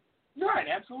 Right,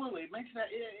 absolutely. It makes that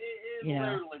it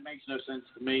literally makes no sense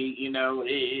to me. You know,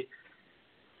 it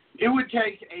would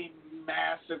take a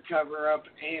massive cover-up,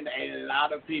 and a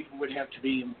lot of people would have to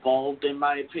be involved, in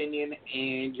my opinion.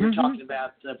 And you're talking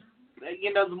about the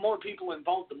more people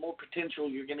involved, the more potential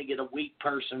you're going to get a weak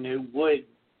person who would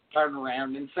turn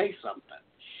around and say something.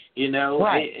 You know,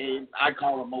 I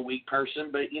call him a weak person,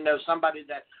 but, you know, somebody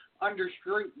that under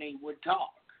scrutiny would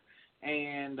talk.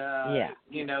 And,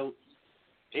 you know,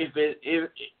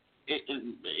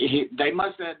 they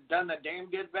must have done a damn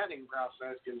good vetting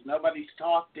process because nobody's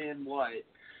talked in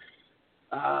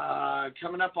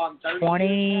coming up on 30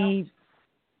 years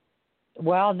now?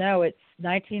 Well, no, it's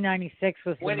 1996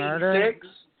 was the murder. 26?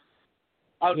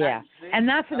 Oh, yeah. 96? And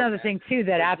that's another Okay. thing, too,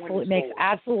 that So absolutely 24. makes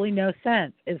absolutely no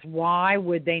sense, is why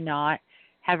would they not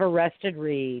have arrested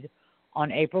Reed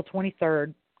on April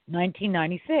 23rd,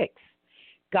 1996,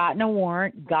 gotten a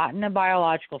warrant, gotten a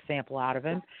biological sample out of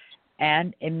him,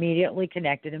 and immediately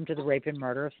connected him to the rape and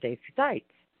murder of Stacey Stites?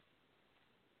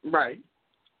 Right.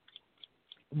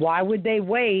 Why would they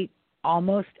wait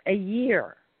almost a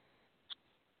year?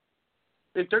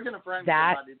 If they're going to frame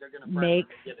That somebody, they're going to frame them makes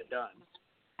and get it done.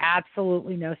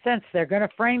 absolutely no sense. They're going to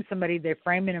frame somebody, they're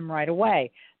framing them right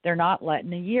away. They're not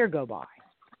letting a year go by.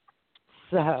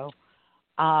 So,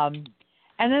 and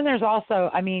then there's also,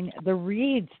 I mean, the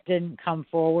Reeds didn't come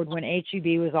forward when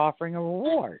HEB was offering a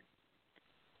reward.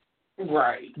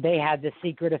 Right. They had the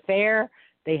secret affair.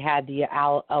 They had the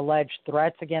alleged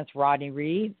threats against Rodney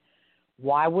Reed.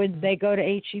 Why wouldn't they go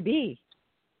to HEB?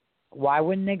 Why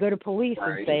wouldn't they go to police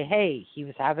and say, hey, he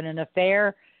was having an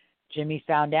affair. Jimmy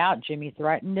found out. Jimmy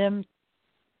threatened him,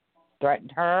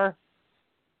 threatened her.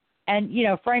 And, you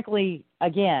know, frankly,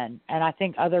 again, and I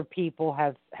think other people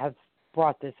have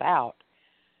brought this out,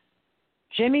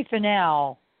 Jimmy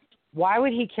Finnell, why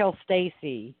would he kill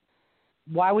Stacey?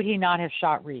 Why would he not have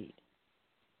shot Reed?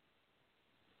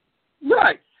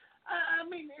 Right. I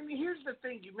mean, here's the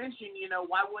thing. You mentioned, you know,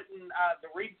 why wouldn't the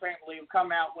Reed family have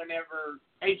come out whenever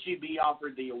HEB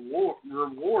offered the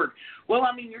reward? Well,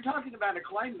 I mean, you're talking about a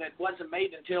claim that wasn't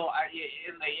made until,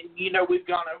 you know, we've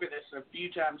gone over this a few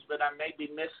times, but I may be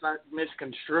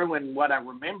misconstruing what I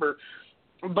remember.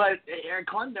 But a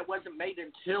claim that wasn't made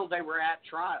until they were at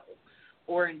trial,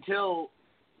 or until,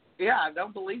 yeah, I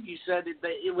don't believe you said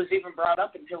it was even brought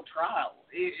up until trial.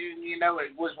 You know,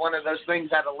 it was one of those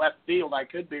things out of left field. I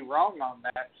could be wrong on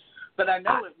that. But I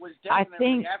know it was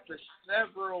definitely after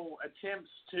several attempts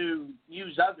to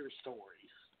use other stories.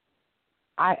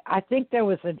 I think there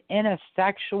was an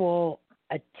ineffectual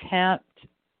attempt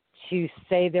to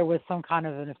say there was some kind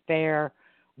of an affair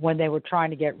when they were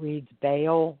trying to get Reed's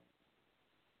bail,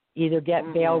 either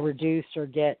get bail reduced or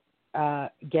get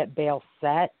bail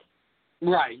set.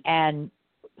 Right. And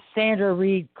Sandra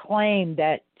Reed claimed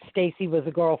that Stacey was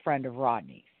a girlfriend of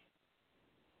Rodney's.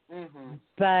 Mm-hmm.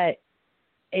 But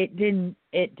it didn't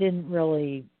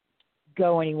really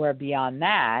go anywhere beyond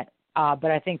that.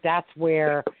 But I think that's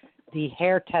where the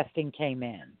hair testing came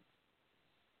in.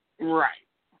 Right.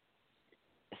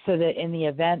 So that in the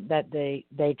event that they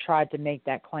tried to make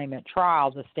that claim at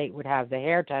trial, the state would have the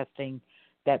hair testing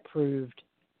that proved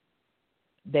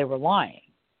they were lying.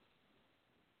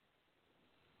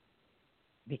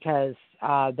 Because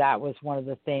that was one of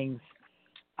the things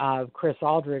Chris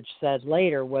Aldridge said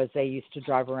later, was they used to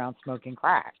drive around smoking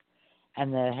crack.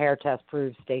 And the hair test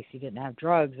proved Stacey didn't have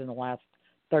drugs in the last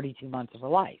 32 months of her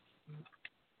life.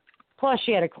 Plus,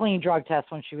 she had a clean drug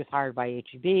test when she was hired by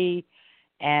HEB,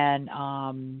 and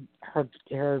her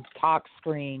tox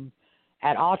screen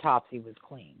at autopsy was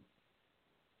clean.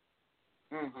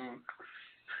 Mm-hmm.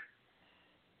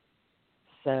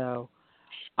 So...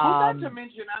 Well, not to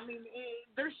mention, I mean,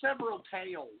 there's several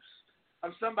tales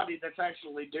of somebody that's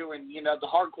actually doing, you know, the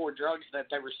hardcore drugs that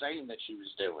they were saying that she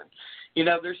was doing. You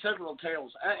know, there's several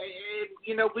tales.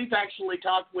 You know, we've actually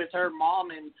talked with her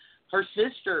mom and her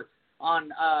sister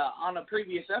on a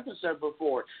previous episode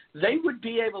before. They would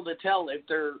be able to tell if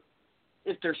their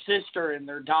sister and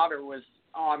their daughter was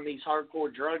on these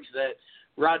hardcore drugs that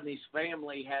Rodney's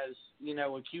family has, you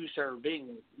know, accused her of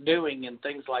doing and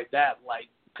things like that. Like,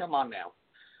 come on now.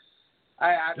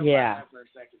 I don't buy that for a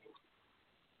second.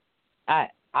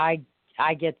 I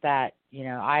get that. You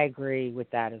know, I agree with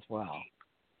that as well.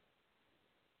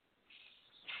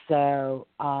 So,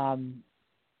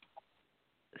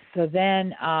 so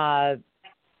then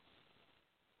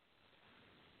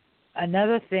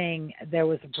another thing, there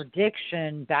was a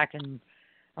prediction back in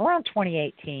around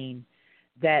 2018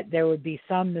 that there would be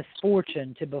some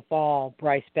misfortune to befall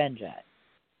Bryce Benjet.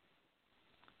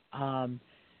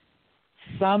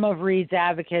 Some of Reed's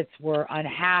advocates were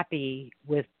unhappy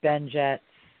with Benjet's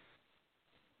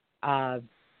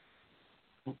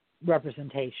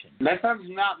representation. That sounds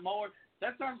more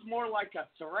like a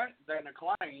threat than a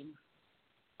claim.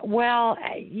 Well,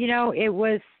 you know, it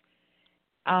was.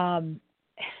 The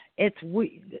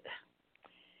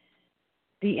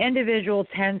individual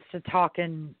tends to talk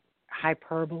in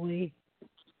hyperbole,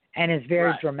 and is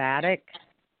very dramatic.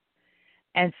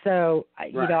 And so,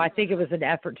 you know, I think it was an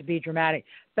effort to be dramatic.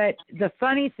 But the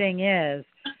funny thing is,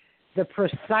 the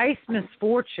precise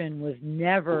misfortune was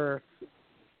never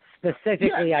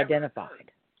specifically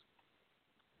identified.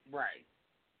 Right.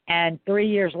 And 3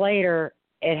 years later,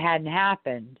 it hadn't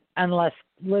happened, unless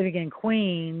living in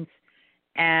Queens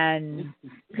and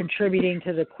contributing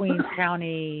to the Queens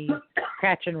County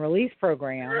Catch and Release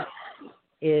program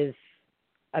is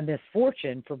a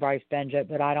misfortune for Bryce Benjett,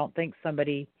 but I don't think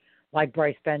somebody like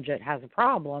Bryce Benjett has a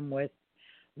problem with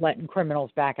letting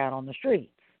criminals back out on the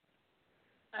streets.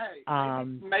 Hey,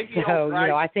 maybe so,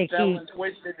 I think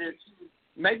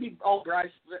maybe old Bryce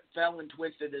fell and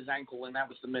twisted his ankle, and that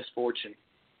was the misfortune.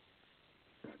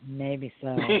 Maybe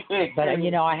so, but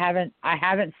I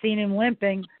haven't seen him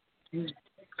limping.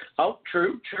 Oh,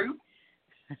 true.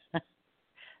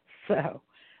 So,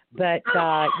 but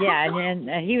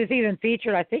and he was even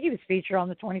featured. I think he was featured on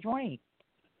the 2020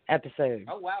 episode.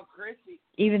 Oh wow, Chrissy!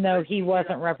 Even though he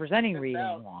wasn't representing Reed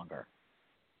any longer.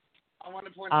 I want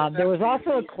to point this out there was to also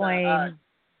you, a claim.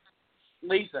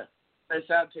 Lisa, this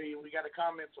out to you. We got a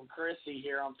comment from Chrissy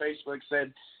here on Facebook.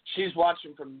 Said she's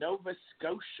watching from Nova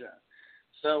Scotia.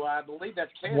 So I believe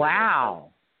that's Canada.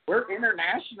 Wow. So we're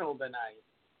international tonight.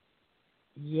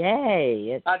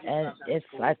 Yay.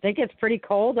 Cool. I think it's pretty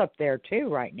cold up there too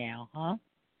right now, huh?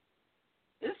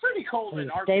 It's pretty cold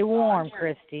in Arkansas. Stay warm,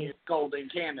 Christy. It's cold in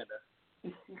Canada.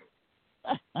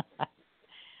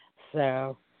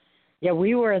 So, yeah,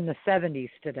 we were in the 70s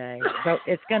today. So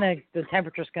the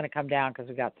temperature's gonna come down because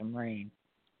we got some rain.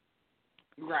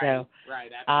 Right.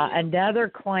 Another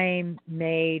claim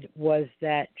made was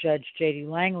that Judge J.D.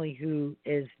 Langley, who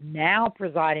is now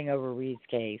presiding over Reed's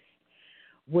case,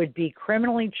 would be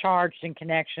criminally charged in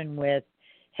connection with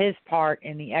his part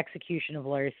in the execution of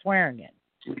Larry Swearingen.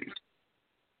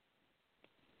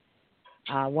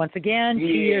 Once again, 2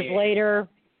 years later,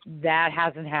 that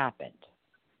hasn't happened.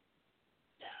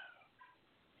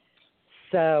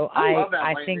 So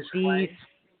I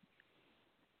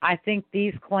think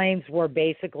these claims were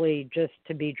basically just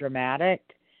to be dramatic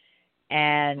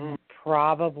and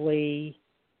probably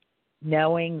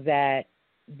knowing that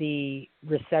the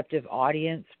receptive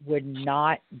audience would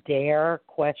not dare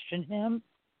question him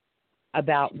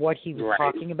about what he was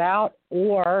talking about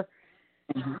or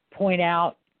point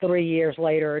out 3 years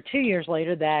later or 2 years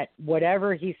later that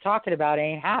whatever he's talking about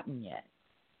ain't happened yet.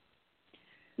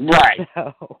 Right.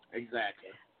 So,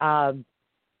 exactly.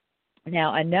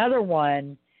 Now, another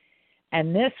one,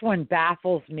 and this one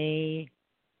baffles me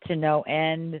to no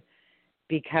end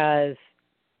because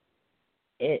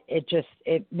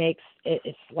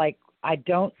it's like I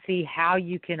don't see how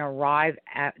you can arrive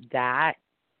at that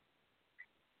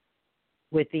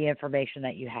with the information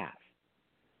that you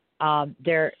have.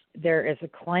 There is a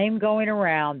claim going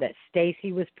around that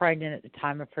Stacey was pregnant at the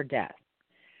time of her death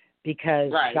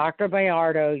because Dr.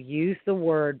 Bayardo used the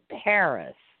word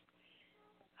Paris,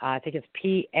 I think it's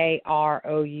Parous,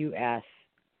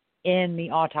 in the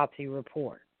autopsy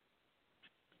report.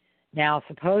 Now,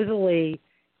 supposedly,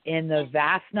 in the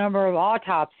vast number of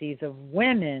autopsies of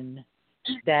women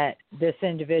that this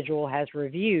individual has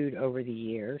reviewed over the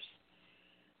years,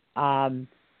 no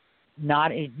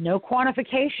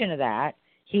quantification of that.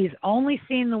 He's only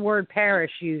seen the word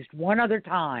Paris used one other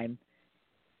time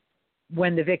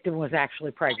when the victim was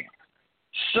actually pregnant.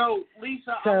 So,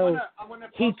 Lisa, so I want to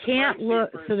he can't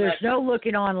look. So there's no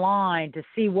looking online to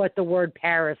see what the word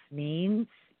Paris means.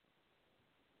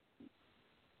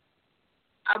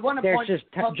 There's just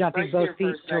jumping both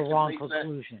feet to a wrong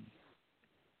conclusion.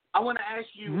 I want to ask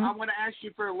you. I want to ask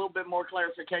you for a little bit more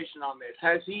clarification on this.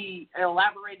 Has he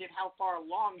elaborated how far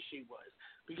along she was?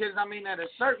 Because at a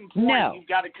certain point, you've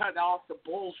got to cut off the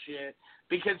bullshit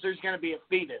because there's going to be a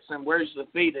fetus, and where's the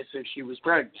fetus if she was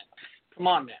pregnant? Come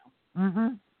on now. Mm-hmm.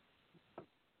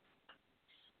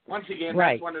 Once again,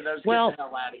 that's one of those get the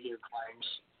hell out of here claims.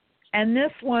 And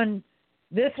this one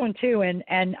too,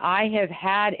 and I have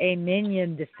had a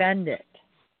minion defend it.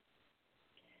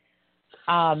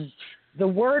 The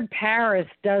word Paris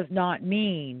does not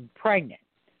mean pregnant.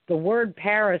 The word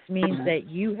Paris means that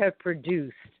you have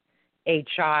produced a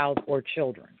child or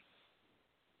children.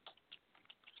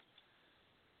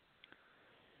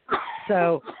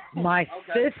 So my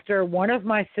sister, one of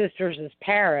my sisters is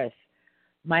Paris.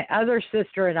 My other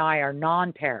sister and I are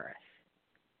non-Paris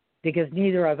because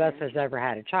neither of us has ever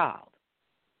had a child.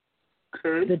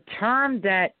 Okay. The term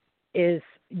that is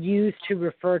used to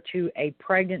refer to a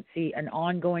pregnancy, an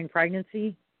ongoing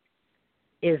pregnancy,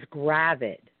 is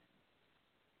gravid.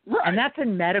 Right. And that's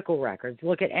in medical records.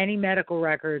 Look at any medical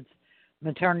records,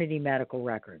 maternity medical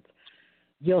records.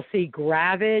 You'll see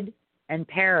gravid and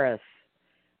Paris.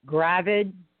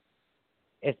 Gravid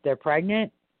if they're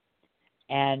pregnant,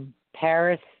 and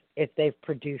Paris if they've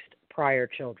produced prior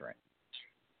children.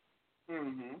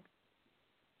 Mm-hmm.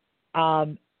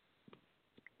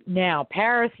 Now,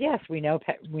 Paris, yes, we know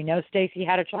Stacey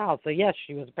had a child, so yes,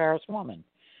 she was a Paris woman.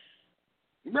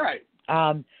 Right.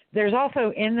 There's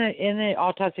also in the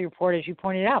autopsy report, as you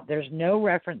pointed out, there's no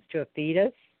reference to a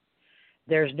fetus.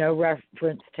 There's no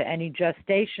reference to any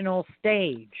gestational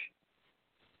stage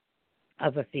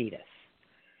of a fetus.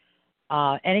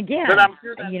 And again, but I'm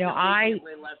sure that's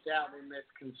conveniently left out in this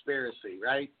conspiracy,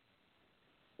 right?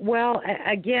 Well,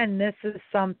 again, this is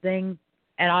something,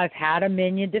 and I've had a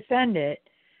minion defend it,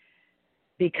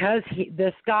 because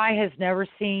this guy has never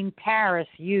seen Paris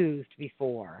used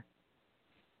before.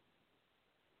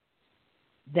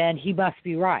 Then he must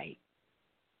be right.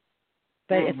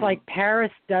 But it's like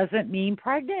Paris doesn't mean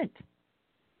pregnant.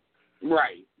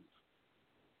 Right.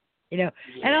 And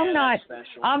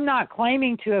I'm not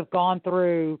claiming to have gone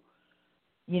through,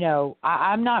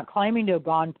 I'm not claiming to have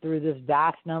gone through this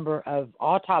vast number of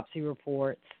autopsy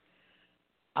reports.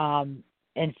 In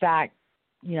fact,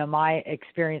 my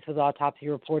experience with autopsy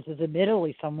reports is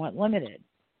admittedly somewhat limited.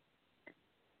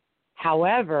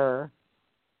 However,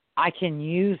 I can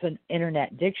use an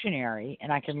internet dictionary, and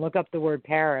I can look up the word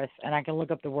Paris, and I can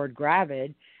look up the word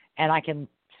gravid, and I can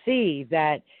see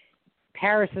that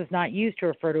Paris is not used to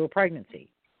refer to a pregnancy.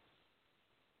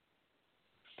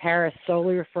 Paris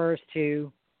solely refers to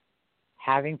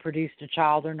having produced a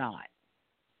child or not.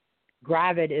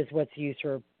 Gravid is what's used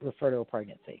to refer to a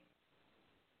pregnancy.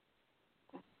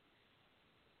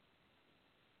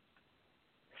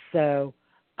 So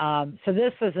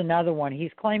this is another one.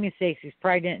 He's claiming Stacey's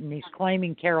pregnant, and he's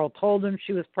claiming Carol told him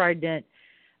she was pregnant.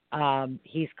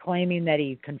 He's claiming that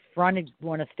he confronted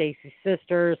one of Stacey's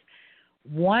sisters.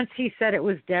 Once he said it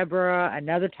was Deborah.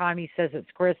 Another time he says it's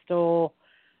Crystal.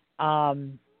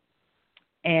 And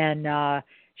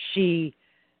she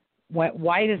went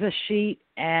white as a sheet,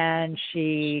 and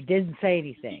she didn't say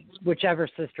anything, whichever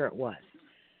sister it was.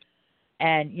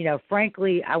 And,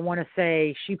 frankly, I want to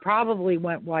say she probably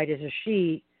went white as a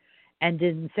sheet and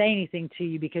didn't say anything to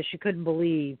you because she couldn't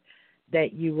believe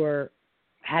that you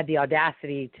had the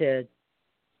audacity to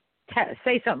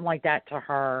say something like that to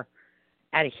her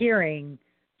at a hearing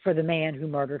for the man who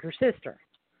murdered her sister.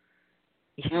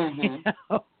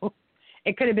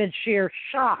 It could have been sheer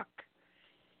shock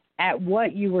at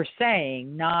what you were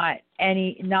saying, not an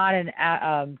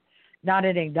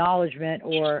acknowledgement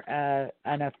or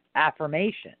an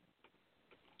affirmation.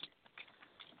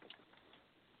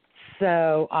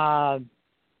 So,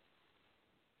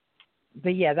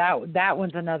 but yeah, that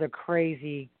one's another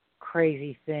crazy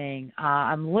thing.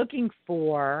 I'm looking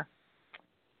for.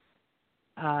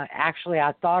 Actually,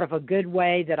 I thought of a good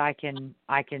way that I can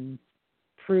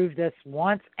prove this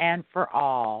once and for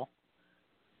all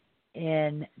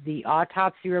in the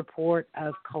autopsy report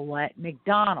of Colette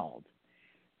McDonald,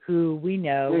 who we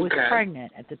know was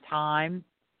pregnant at the time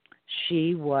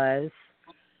she was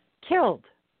killed.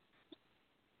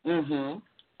 And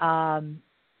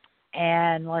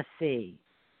let's see.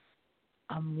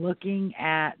 I'm looking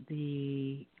at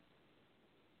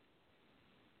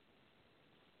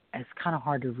it's kind of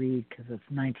hard to read because it's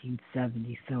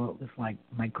 1970, so it was like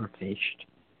microfished.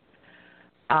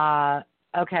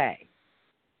 Okay.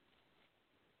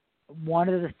 One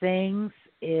of the things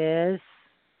is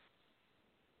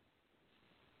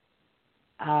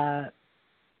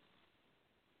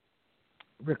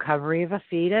recovery of a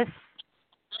fetus,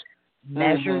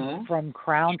 measured from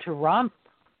crown to rump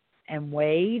and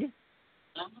weighed,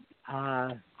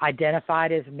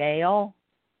 identified as male.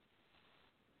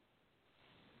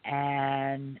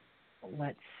 And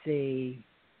let's see,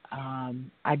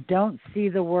 I don't see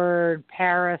the word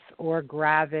Paris or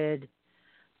gravid,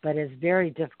 but it's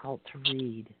very difficult to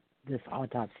read this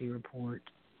autopsy report.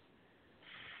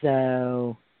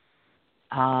 So,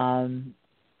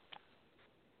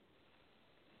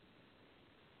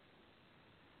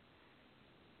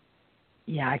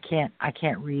 yeah, I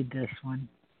can't read this one.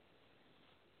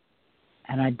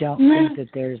 And I don't think that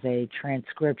there's a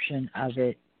transcription of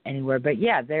it anywhere. But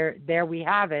yeah, there we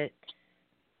have it.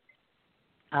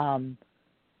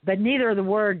 But neither of the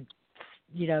word,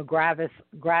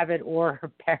 gravid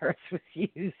or Paris was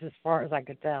used as far as I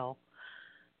could tell.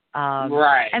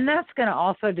 Right. And that's going to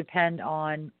also depend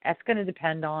on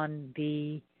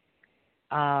the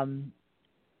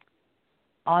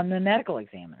medical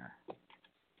examiner.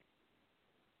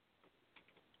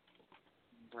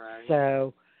 Right.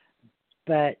 So,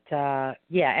 but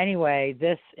yeah. Anyway,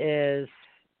 this is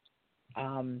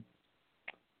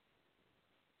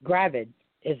gravid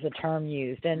is the term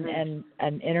used, and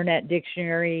an internet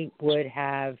dictionary would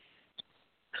have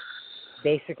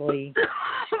basically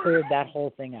cleared that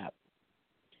whole thing up.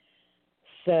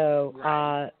 So,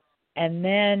 and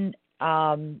then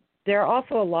there are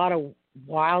also a lot of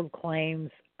wild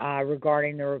claims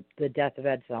regarding the death of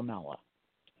Ed Salmela.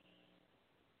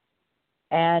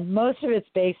 And most of it's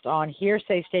based on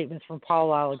hearsay statements from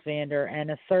Paul Alexander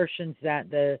and assertions that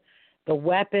the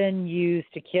weapon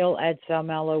used to kill Ed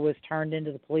Salmello was turned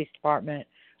into the police department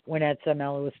when Ed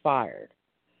Salmello was fired.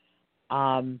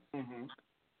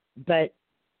 But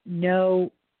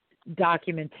no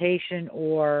documentation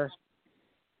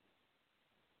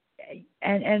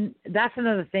and that's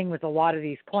another thing with a lot of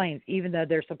these claims, even though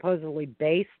they're supposedly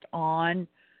based on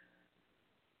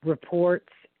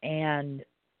reports and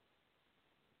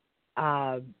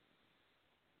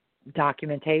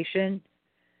documentation,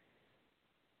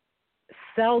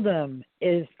 seldom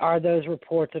are those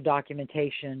reports or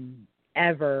documentation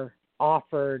ever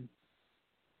offered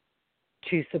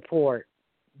to support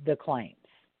the claims.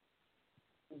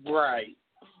 Right.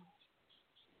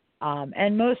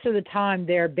 And most of the time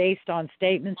they're based on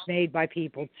statements made by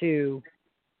people to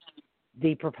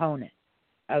the proponent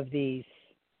of these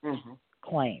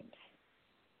claims.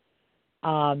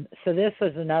 So this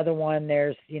was another one.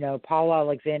 There's, Paul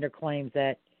Alexander claims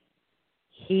that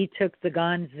he took the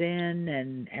guns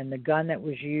in and the gun that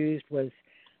was used was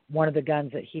one of the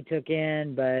guns that he took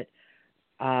in, but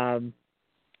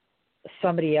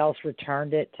somebody else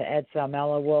returned it to Ed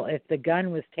Salmello. Well, if the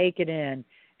gun was taken in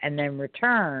and then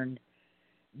returned,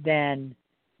 then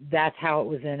that's how it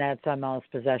was in Ed Salmello's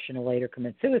possession to later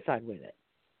commit suicide with it.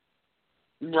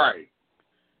 Right.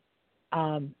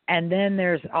 And then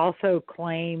there's also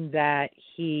claim that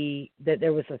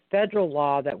there was a federal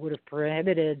law that would have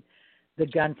prohibited the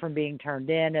gun from being turned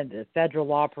in, and the federal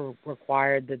law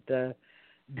required that the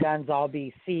guns all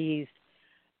be seized.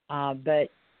 But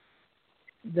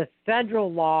the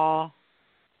federal law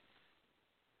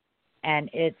and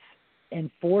its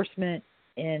enforcement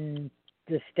in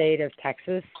the state of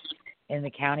Texas, in the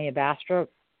county of Bastrop,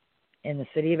 in the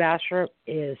city of Bastrop,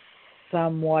 is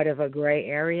somewhat of a gray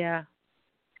area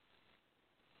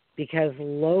because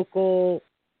local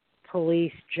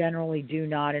police generally do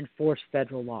not enforce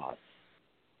federal laws.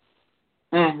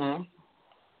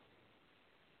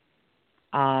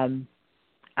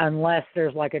 Unless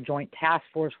there's like a joint task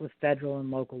force with federal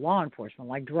and local law enforcement,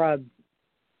 like drug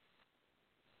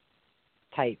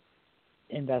type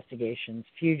investigations,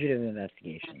 fugitive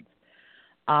investigations.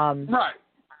 Right.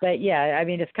 But yeah, I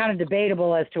mean, it's kind of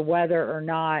debatable as to whether or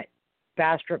not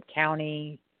Bastrop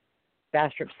County,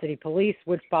 Bastrop City Police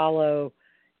would follow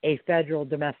a federal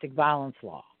domestic violence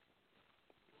law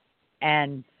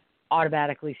and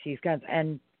automatically seize guns.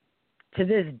 And to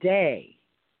this day,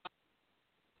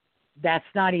 that's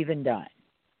not even done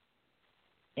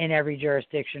in every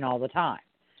jurisdiction all the time.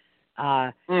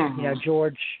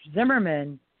 George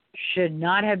Zimmerman should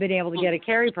not have been able to get a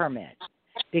carry permit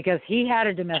because he had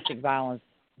a domestic violence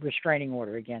restraining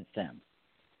order against him.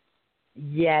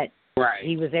 Yet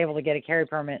he was able to get a carry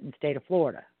permit in the state of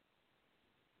Florida.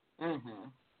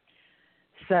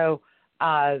 So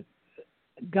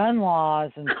gun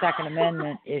laws and Second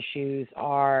Amendment issues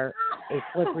are a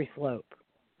slippery slope.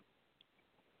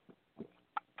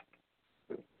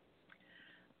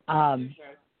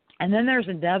 And then there's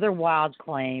another wild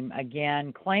claim,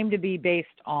 again, claimed to be based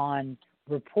on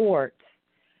reports,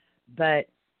 but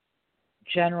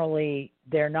generally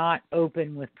they're not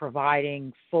open with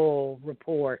providing full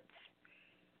reports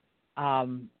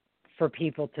for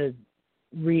people to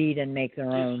read and make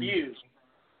their own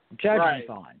judgments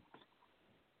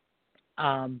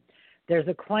on. There's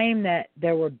a claim that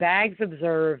there were bags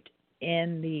observed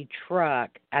in the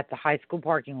truck at the high school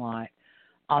parking lot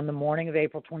on the morning of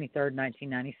April 23rd,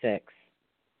 1996.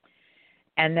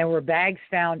 And there were bags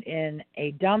found in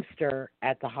a dumpster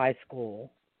at the high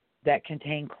school that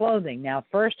contained clothing. Now,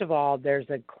 first of all, there's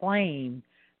a claim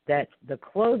that the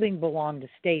clothing belonged to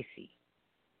Stacey.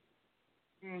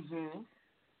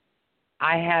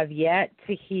 I have yet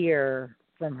to hear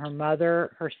from her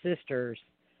mother, her sisters,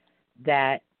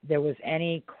 that there was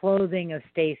any clothing of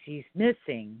Stacey's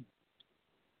missing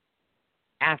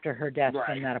after her death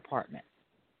from that apartment.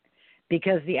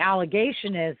 Because the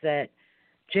allegation is that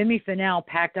Jimmy Fennell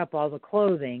packed up all the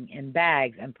clothing in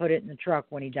bags and put it in the truck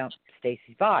when he dumped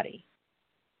Stacey's body.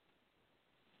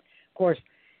 Of course,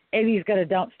 if he's going to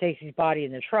dump Stacey's body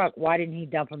in the truck, why didn't he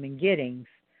dump them in Giddings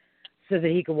so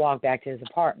that he could walk back to his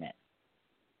apartment?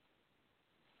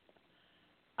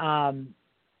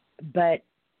 But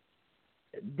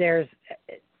there's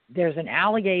an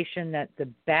allegation that the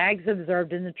bags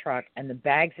observed in the truck and the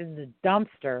bags in the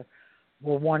dumpster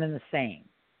were one and the same,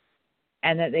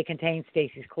 and that they contained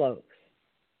Stacey's clothes.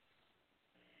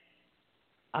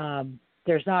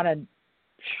 There's not a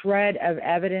shred of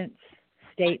evidence,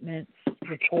 statements,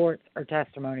 reports, or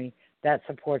testimony that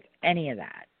supports any of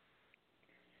that.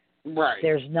 Right.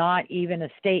 There's not even a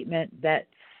statement that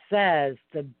says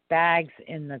the bags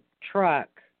in the truck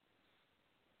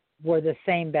were the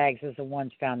same bags as the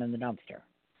ones found in the dumpster.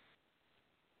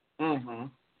 Mm-hmm.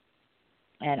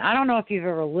 And I don't know if you've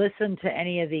ever listened to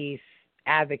any of these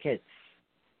advocates,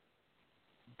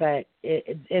 but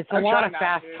it's a lot of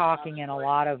fast talking and a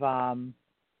lot of I'll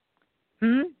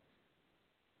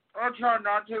try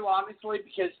not to, honestly,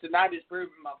 because tonight has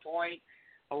proven my point.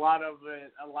 A lot of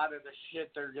the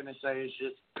shit they're gonna say is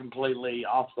just completely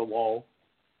off the wall.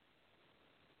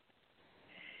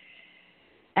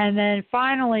 And then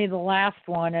finally, the last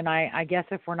one, and I guess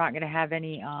if we're not going to have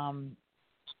any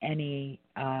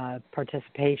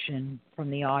participation from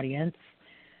the audience,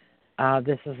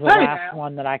 this is the last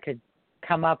one that I could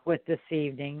come up with this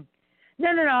evening. No,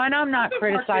 and I'm not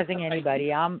criticizing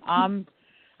anybody. I'm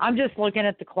just looking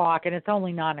at the clock, and it's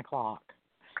only 9:00.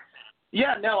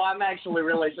 Yeah, no, I'm actually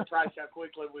really surprised how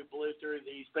quickly we blew through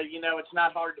these. But it's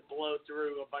not hard to blow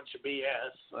through a bunch of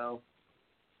BS. So.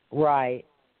 Right.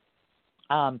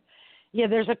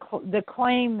 There's the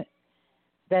claim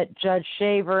that Judge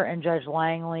Shaver and Judge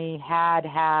Langley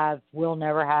will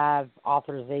never have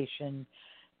authorization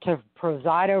to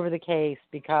preside over the case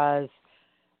because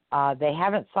they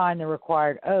haven't signed the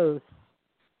required oath,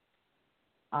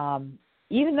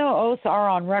 even though oaths are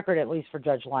on record, at least for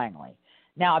Judge Langley.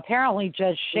 Now, apparently,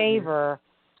 Judge Shaver,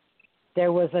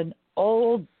 there was an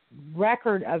old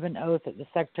record of an oath at the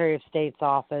Secretary of State's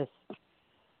office,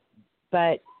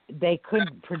 but they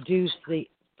couldn't produce the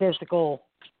physical,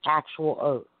 actual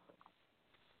oath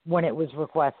when it was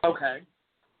requested. Okay.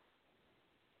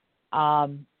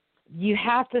 You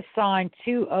have to sign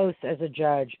 2 oaths as a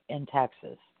judge in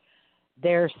Texas.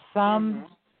 There's some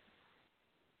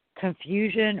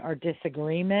confusion or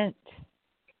disagreement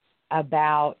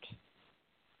about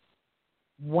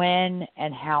when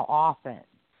and how often.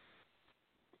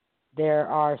 There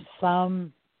are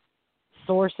some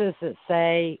sources that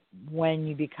say when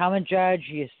you become a judge,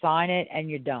 you sign it and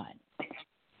you're done.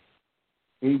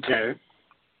 Okay.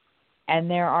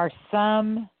 And there are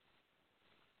some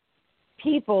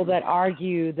people that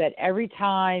argue that every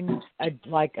time,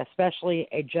 especially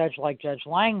a judge like Judge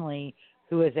Langley,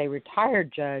 who is a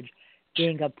retired judge,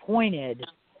 being appointed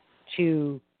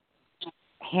to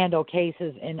handle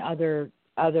cases in other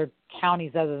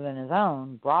counties other than his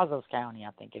own, Brazos County,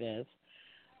 I think it is,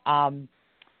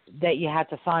 that you have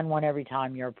to sign one every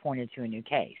time you're appointed to a new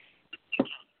case.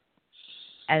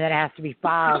 And then it has to be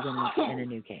filed in a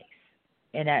new case.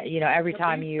 And every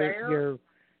time you're.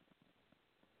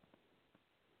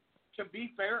 To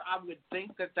be fair, I would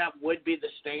think that would be the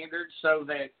standard, so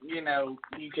that you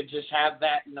could just have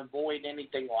that and avoid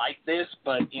anything like this.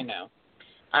 But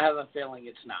I have a feeling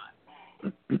it's not.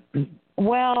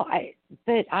 Well, I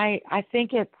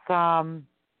think it's a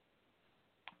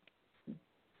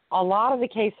lot of the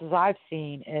cases I've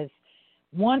seen is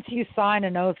once you sign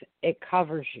an oath, it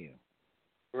covers you.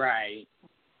 Right.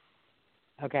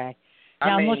 Okay.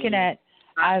 Now I'm looking at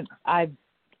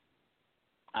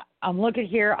I'm looking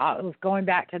here. I was going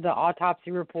back to the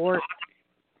autopsy report.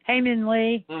 Heyman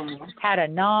Lee had a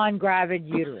non-gravid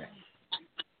uterus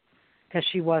because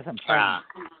she wasn't pregnant.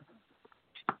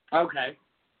 Okay.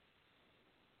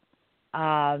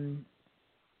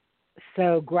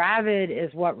 So gravid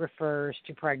is what refers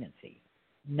to pregnancy,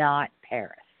 not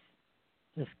Paris.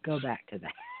 Just go back to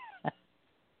that.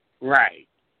 Right.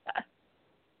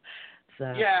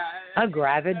 So yeah, a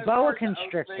gravid boa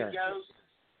constrictor.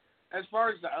 As far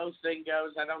as the oath thing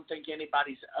goes, I don't think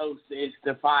anybody's oath is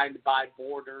defined by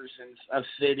borders of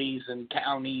cities and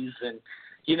counties and,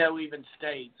 even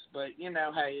states. But,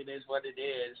 hey, it is what it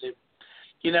is.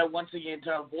 Once again,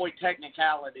 to avoid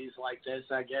technicalities like this,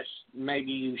 I guess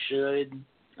maybe you should.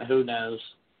 Who knows?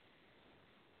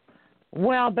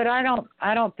 Well, but I don't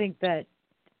think that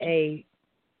I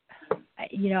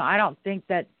don't think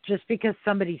that just because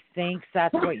somebody thinks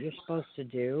that's what you're supposed to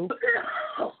do.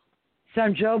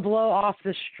 Some Joe Blow off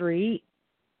the street,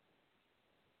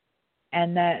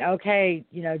 and that,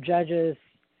 judges,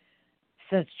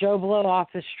 since Joe Blow off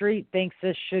the street thinks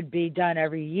this should be done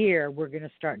every year, we're going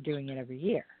to start doing it every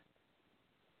year.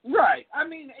 Right. I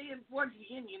mean, once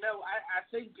again, I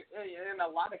think in a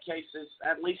lot of cases,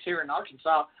 at least here in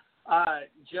Arkansas,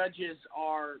 judges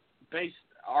are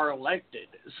elected.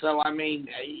 So, I mean,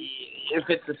 if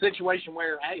it's a situation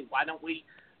where, hey, why don't we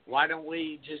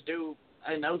just do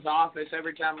an oath of office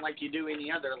every time like you do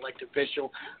any other elected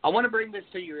official? I want to bring this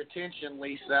to your attention,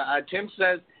 Lisa. Tim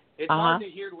says, it's hard to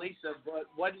hear, Lisa, but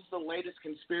what is the latest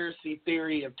conspiracy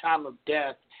theory of time of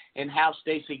death and how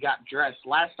Stacey got dressed?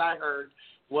 Last I heard,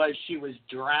 was she was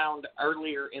drowned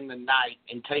earlier in the night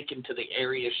and taken to the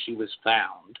area she was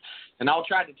found. And I'll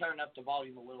try to turn up the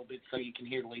volume a little bit so you can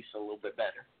hear Lisa a little bit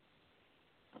better.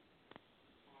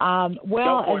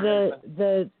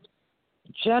 The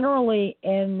generally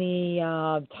in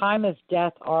the time of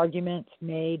death arguments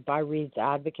made by Reed's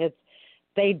advocates,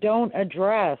 they don't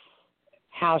address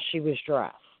how she was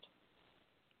dressed.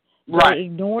 Right. They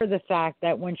ignore the fact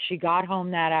that when she got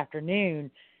home that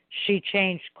afternoon, she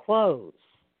changed clothes.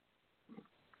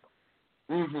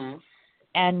 Mm-hmm.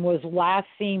 And was last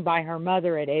seen by her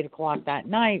mother at 8 o'clock that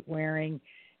night wearing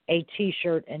a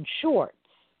T-shirt and shorts.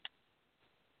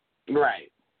 Right.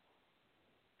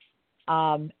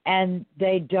 And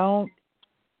they don't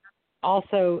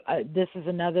also, this is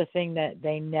another thing that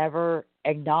they never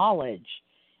acknowledge,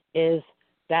 is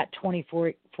that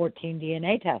 2014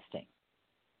 DNA testing.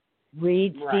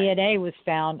 Reed's DNA was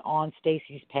found on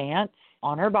Stacey's pants,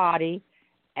 on her body,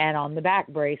 and on the back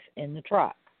brace in the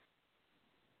truck.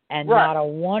 And not a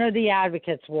one of the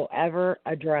advocates will ever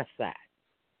address that.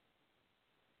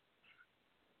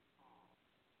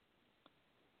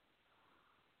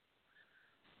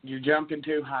 You're jumping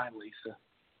too high, Lisa.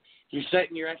 You're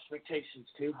setting your expectations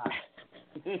too high.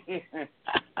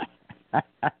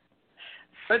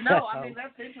 But no, I mean,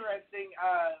 that's interesting.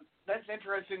 That's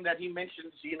interesting that he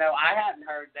mentions, I hadn't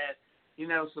heard that,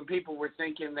 some people were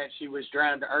thinking that she was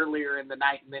drowned earlier in the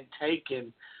night and then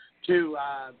taken to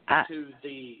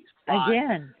the spot.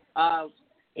 Again,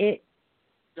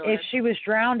 if she was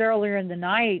drowned earlier in the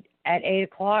night at 8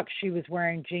 o'clock, she was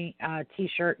wearing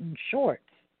T-shirt and shorts.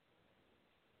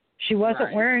 She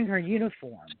wasn't wearing her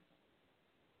uniform.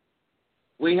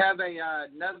 We have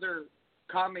another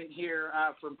comment here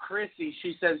from Chrissy.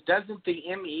 She says, doesn't the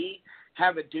ME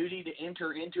have a duty to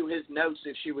enter into his notes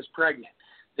if she was pregnant?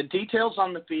 The details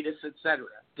on the fetus, etc.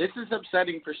 This is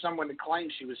upsetting for someone to claim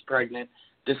she was pregnant,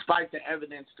 despite the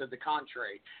evidence to the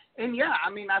contrary. And yeah, I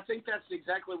mean, I think that's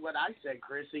exactly what I said,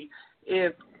 Chrissy.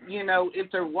 If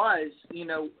there was,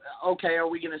 okay, are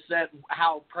we going to set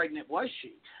how pregnant was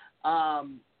she? Why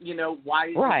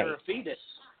is there a fetus?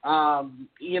 I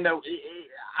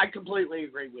completely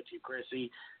agree with you,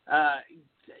 Chrissy.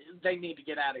 They need to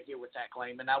get out of here with that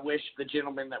claim, and I wish the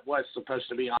gentleman that was supposed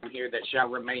to be on here that shall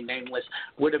remain nameless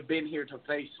would have been here to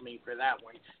face me for that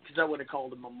one, because I would have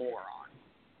called him a moron.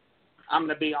 I'm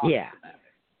going to be honest about it.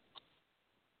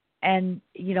 And,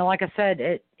 like I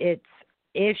said, it's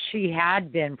if she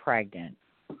had been pregnant,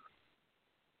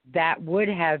 that would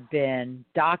have been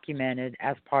documented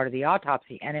as part of the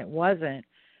autopsy, and it wasn't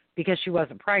because she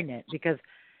wasn't pregnant, because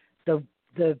the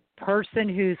person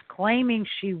who's claiming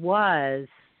she was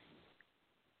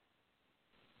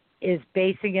is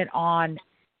basing it on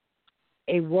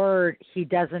a word he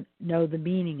doesn't know the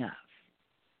meaning of.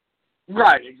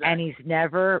 Right, exactly. And he's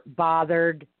never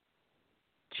bothered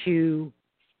to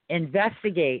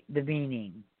investigate the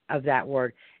meaning of that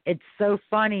word. It's so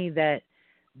funny that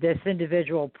this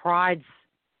individual prides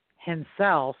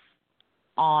himself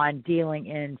on dealing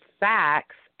in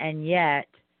facts, and yet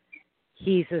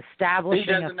he's establishing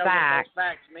he doesn't know fact what those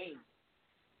facts mean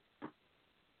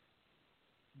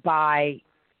by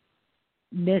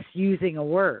misusing a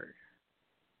word.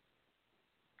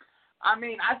 I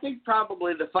mean, I think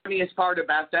probably the funniest part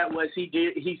about that was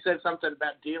he said something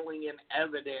about dealing in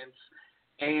evidence,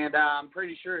 and I'm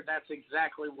pretty sure that's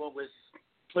exactly what was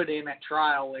put in at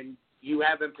trial, and you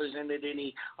haven't presented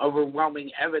any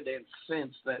overwhelming evidence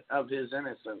since that of his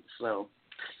innocence. So,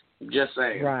 just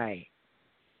saying. Right.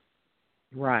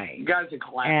 You guys are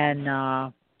class. And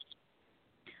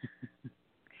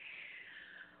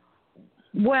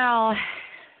well,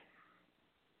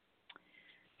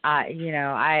 I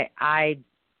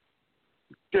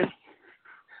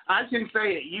can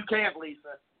say it. You can't,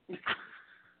 Lisa.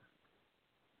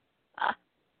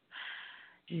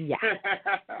 Yeah.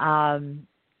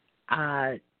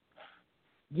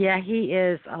 Yeah, he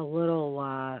is a little,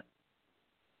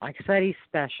 like I said, he's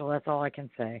special. That's all I can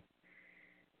say.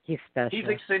 He's special. He's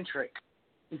eccentric.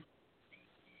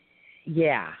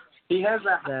 Yeah. He has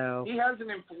an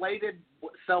inflated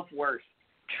self-worth.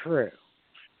 True.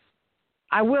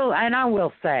 I will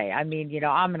say, I mean,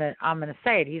 I'm gonna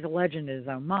say it. He's a legend in his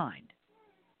own mind.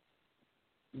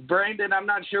 Brandon, I'm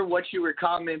not sure what you were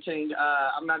commenting.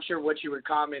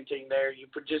 There. You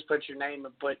just put your name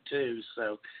and put two.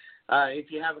 So,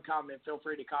 if you have a comment, feel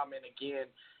free to comment again.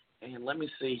 And let me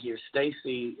see here.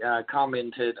 Stacey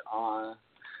commented on.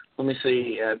 Let me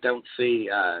see. Don't see.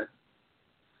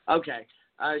 Okay.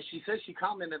 She says she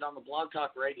commented on the Blog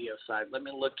Talk Radio site. Let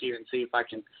me look here and see if I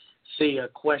can see a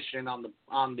question on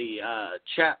the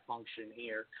chat function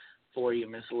here for you,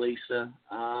 Miss Lisa.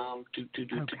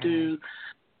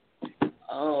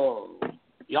 Oh,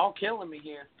 y'all killing me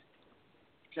here.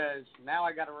 Because now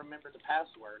I got to remember the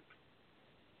password.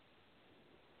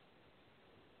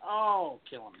 Oh,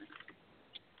 killing me.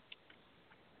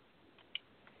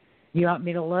 You want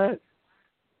me to look?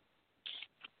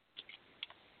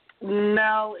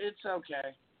 No, it's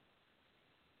okay.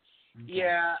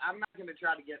 Yeah, I'm not going to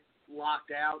try to get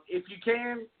locked out. If you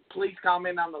can, please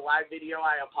comment on the live video.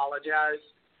 I apologize.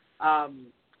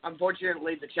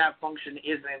 Unfortunately, the chat function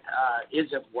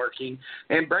isn't working.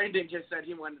 And Brandon just said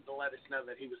he wanted to let us know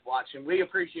that he was watching. We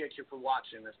appreciate you for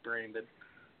watching us, Brandon.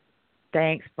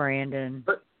 Thanks, Brandon.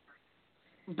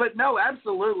 But no,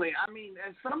 absolutely. I mean,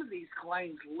 and some of these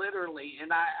claims, literally,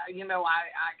 and I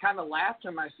kind of laughed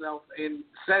to myself and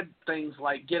said things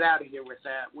like, "Get out of here with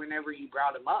that," whenever you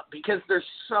brought them up, because they're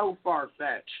so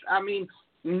far-fetched. I mean,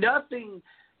 nothing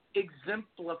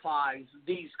exemplifies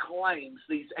these claims,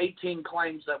 these 18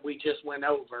 claims that we just went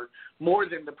over, more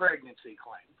than the pregnancy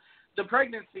claim. The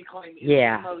pregnancy claim is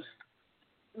the most,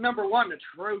 number one,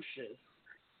 atrocious,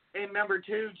 and number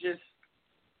two, just,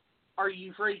 are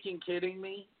you freaking kidding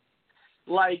me?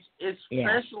 Like,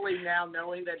 especially now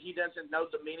knowing that he doesn't know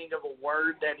the meaning of a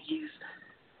word, that he's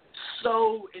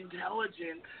so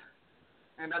intelligent,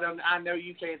 and I know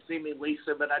you can't see me,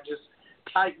 Lisa, but I just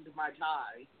tightened my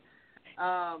tie.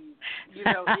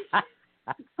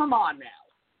 Come on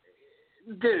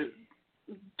now, dude,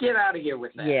 get out of here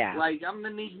with that. Yeah. Like, I'm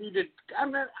gonna need you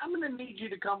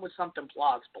to come with something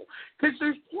plausible, because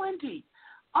there's plenty.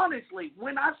 Honestly,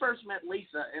 when I first met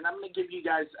Lisa, and I'm going to give you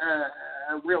guys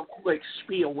a real quick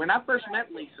spiel. When I first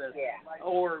met Lisa,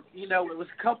 or, it was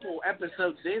a couple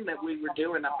episodes in that we were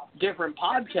doing a different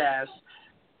podcast,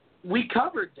 we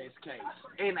covered this case.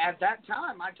 And at that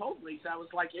time, I told Lisa, I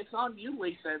was like, it's on you,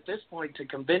 Lisa, at this point to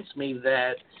convince me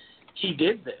that he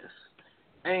did this.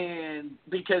 And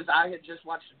because I had just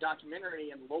watched a documentary,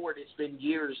 and Lord, it's been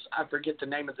years, I forget the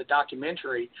name of the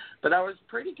documentary, but I was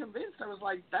pretty convinced. I was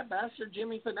like, that bastard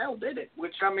Jimmy Fennell did it,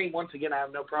 which, I mean, once again, I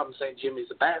have no problem saying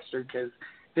Jimmy's a bastard, because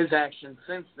his actions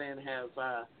since then have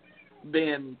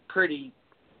been pretty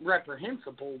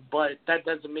reprehensible, but that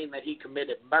doesn't mean that he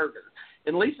committed murder.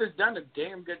 And Lisa's done a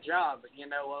damn good job,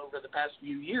 over the past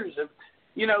few years of,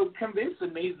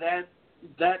 convincing me that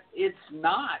it's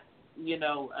not,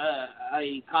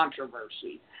 a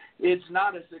controversy. It's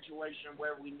not a situation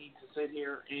where we need to sit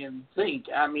here and think.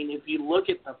 I mean, if you look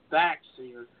at the facts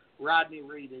here, Rodney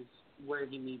Reed is where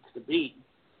he needs to be,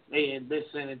 and this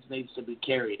sentence needs to be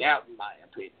carried out, in my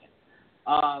opinion.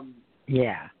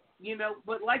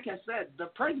 But like I said, the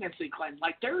pregnancy claim,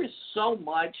 like, there is so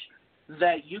much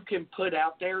that you can put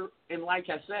out there, and like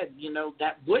I said,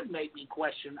 that would make me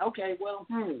question, okay, well,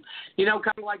 kind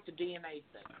of like the DNA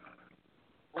thing.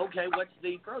 Okay, what's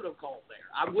the protocol there?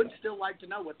 I would still like to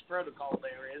know what the protocol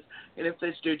there is, and if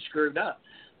this dude screwed up.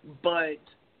 But,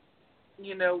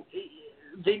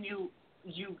 then you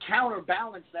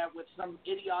counterbalance that with some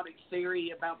idiotic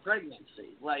theory about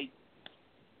pregnancy. Like,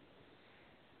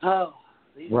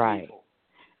 these people.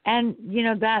 And,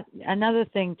 that another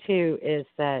thing, too, is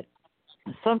that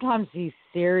sometimes these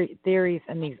theories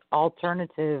and these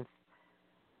alternative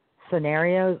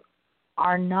scenarios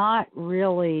are not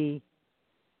really...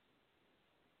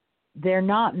 They're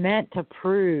not meant to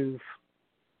prove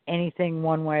anything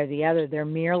one way or the other. They're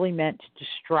merely meant to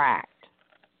distract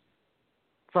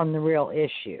from the real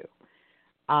issue.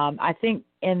 I think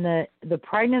in the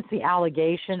pregnancy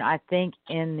allegation, I think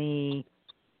in the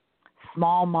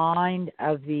small mind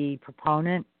of the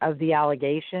proponent of the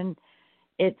allegation,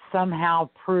 it somehow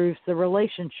proves the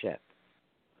relationship.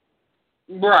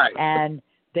 Right. And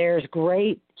there's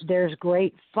great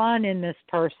fun in this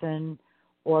person,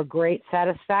 or great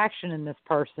satisfaction in this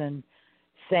person,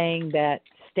 saying that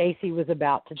Stacey was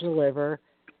about to deliver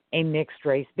a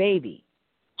mixed-race baby.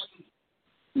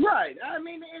 Right. I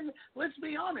mean, and let's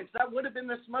be honest, that would have been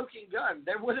the smoking gun.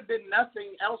 There would have been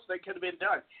nothing else that could have been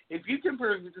done. If you can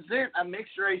present a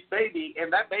mixed-race baby,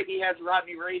 and that baby has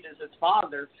Rodney Reed as its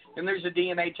father, and there's a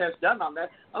DNA test done on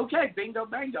that, okay, bingo,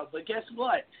 bango. But guess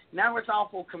what? Now it's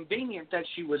awful convenient that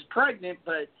she was pregnant,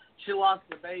 but she lost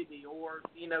the baby, or,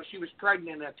 she was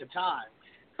pregnant at the time.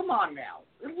 Come on now.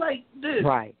 Like, dude.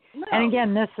 Right. No, and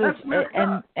again, this is,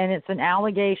 and it's an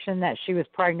allegation that she was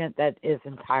pregnant that is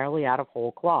entirely out of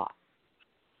whole cloth.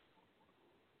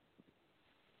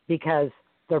 Because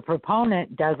the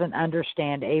proponent doesn't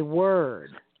understand a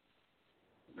word.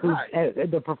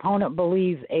 Right. The proponent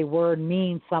believes a word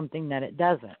means something that it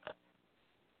doesn't.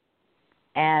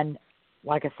 And,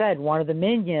 like I said, one of the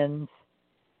minions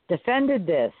defended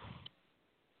this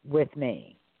with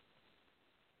me.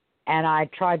 And I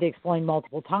tried to explain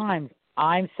multiple times,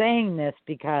 I'm saying this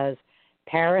because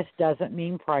Paris doesn't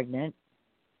mean pregnant.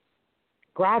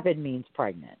 Gravid means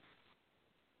pregnant.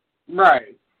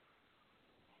 Right.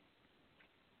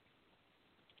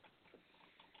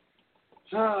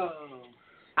 Oh,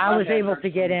 I was able to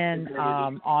get in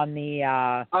on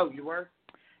the you were?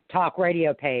 talk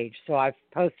radio page, so I've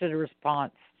posted a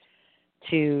response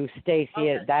to Stacey.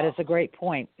 Okay. That is a great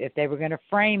point. If they were going to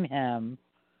frame him,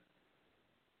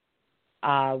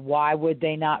 why would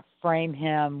they not frame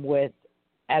him with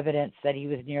evidence that he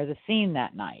was near the scene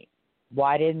that night?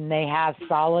 Why didn't they have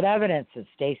solid evidence that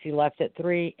Stacey left at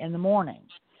 3 in the morning?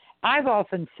 I've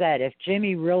often said if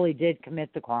Jimmy really did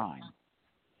commit the crime,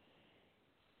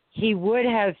 he would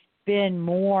have been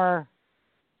more,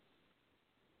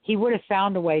 he would have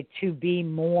found a way to be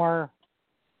more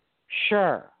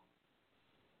sure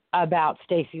about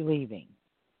Stacey leaving.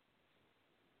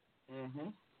 Mm-hmm.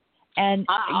 And,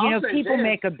 people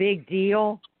make a big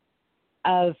deal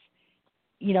of,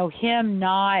 him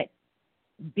not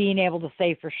being able to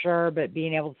say for sure, but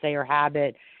being able to say her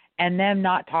habit, and them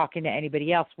not talking to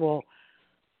anybody else. Well,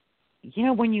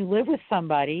 when you live with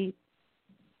somebody,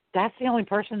 that's the only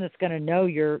person that's going to know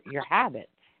your habits.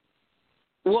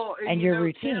 Well, and your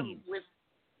routine.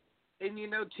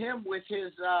 Tim, with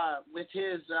his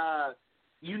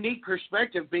unique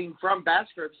perspective, being from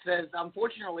Bastrop, says,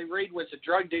 unfortunately, Reed was a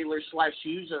drug dealer /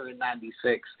 user in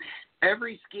 '96.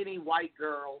 Every skinny white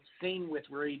girl seen with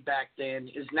Reed back then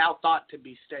is now thought to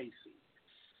be Stacey.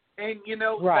 And,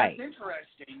 right. That's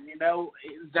interesting,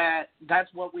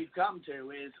 that's what we've come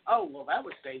to is, oh, well, that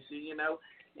was Stacey,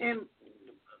 and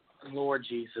Lord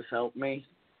Jesus, help me.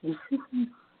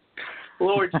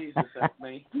 Lord Jesus, help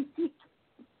me.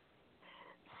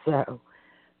 So,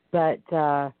 but,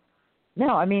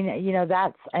 no, I mean,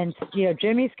 that's, and,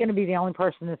 Jimmy's going to be the only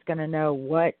person that's going to know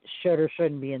what should or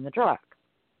shouldn't be in the truck.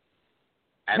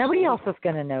 Absolutely. Nobody else is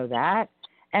going to know that.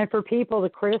 And for people to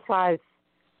criticize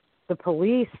the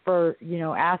police for,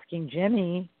 asking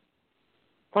Jimmy,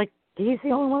 it's like, he's the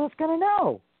only one that's going to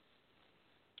know.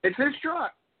 It's his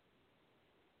truck.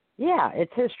 Yeah,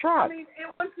 it's his truck. I mean,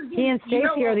 he and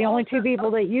Stacey are the only two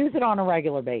people that use it on a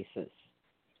regular basis.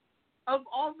 Of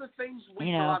all the things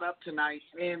we brought up tonight,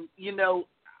 and,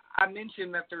 I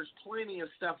mentioned that there's plenty of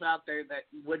stuff out there that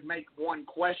would make one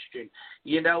question.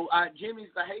 Jimmy's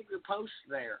behavior post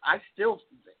there. I still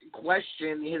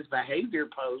question his behavior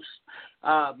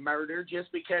post murder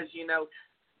just because,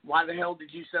 why the hell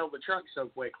did you sell the truck so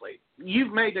quickly?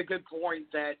 You've made a good point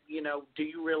that, do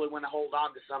you really want to hold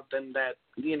on to something that,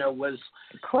 was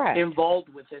Correct.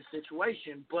 Involved with this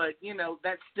situation? But,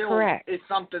 that still Correct. is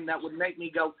something that would make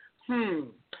me go,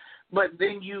 But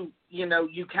then you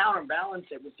counterbalance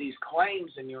it with these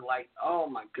claims, and you're like, oh,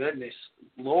 my goodness,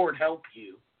 Lord help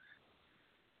you.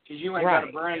 Because you ain't got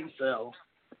a brain cell.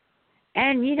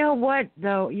 And you know what,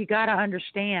 though? You got to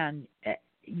understand,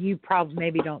 you probably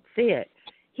maybe don't see it.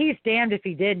 He's damned if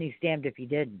he did, and he's damned if he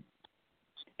didn't.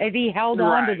 If he held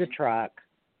on to the truck,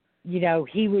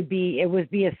 it would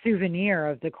be a souvenir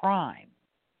of the crime.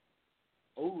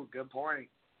 Oh, good point.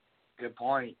 Good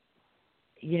point.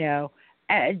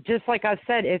 Just like I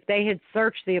said, if they had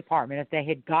searched the apartment, if they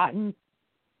had gotten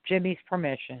Jimmy's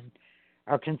permission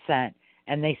or consent,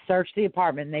 and they searched the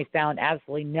apartment and they found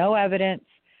absolutely no evidence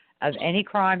of any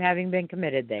crime having been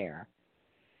committed there,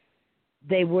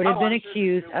 they would have been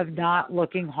accused of not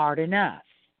looking hard enough.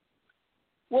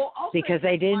 Well, because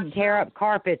they didn't tear up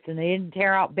carpets, and they didn't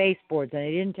tear out baseboards, and they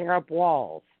didn't tear up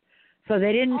walls. So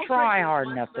they didn't try hard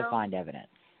enough to find evidence.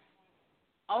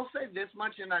 I'll say this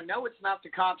much, and I know it's not the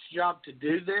cop's job to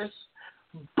do this,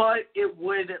 but it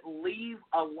would leave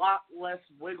a lot less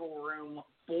wiggle room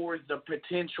for the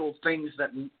potential things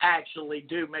that actually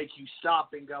do make you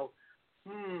stop and go,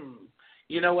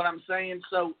 You know what I'm saying?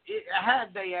 So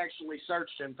had they actually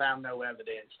searched and found no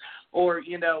evidence, or,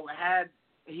 had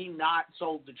he not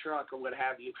sold the truck or what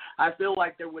have you, I feel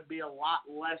like there would be a lot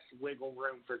less wiggle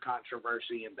room for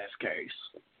controversy in this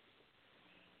case.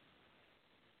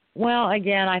 Well,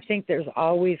 again, I think there's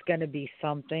always going to be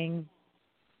something.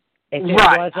 If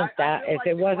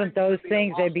it wasn't those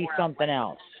things, there'd be something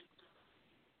else.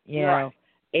 You know,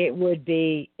 it would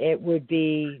be.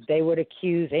 They would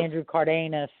accuse Andrew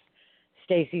Cardenas,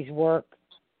 Stacey's work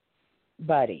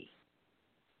buddy,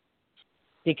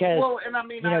 because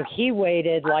he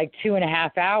waited like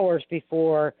 2.5 hours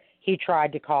before he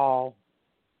tried to call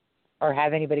or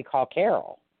have anybody call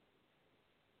Carol.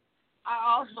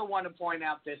 I also want to point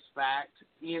out this fact,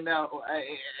 and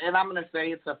I'm going to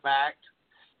say it's a fact.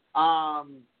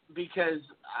 because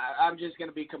I'm just going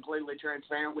to be completely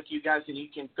transparent with you guys, and you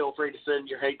can feel free to send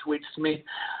your hate tweets to me,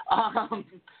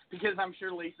 because I'm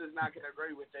sure Lisa's not going to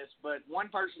agree with this. But one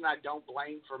person I don't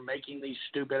blame for making these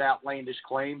stupid, outlandish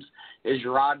claims is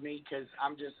Rodney, because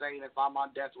I'm just saying, if I'm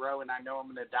on death row and I know I'm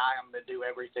going to die, I'm going to do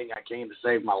everything I can to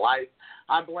save my life.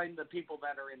 I blame the people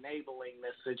that are enabling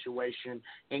this situation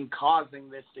and causing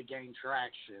this to gain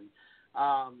traction.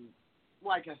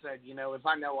 Like I said, if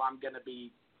I know I'm going to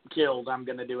be killed, I'm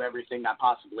going to do everything I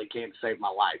possibly can to save my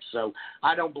life. So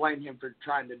I don't blame him for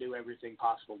trying to do everything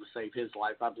possible to save his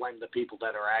life. I blame the people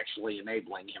that are actually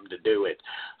enabling him to do it.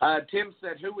 Tim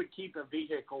said, who would keep a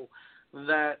vehicle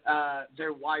that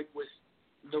their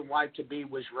wife-to-be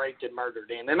was raped and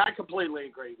murdered in? And I completely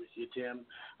agree with you, Tim.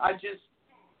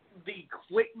 The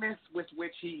quickness with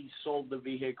which he sold the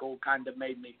vehicle kind of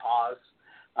made me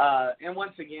pause. And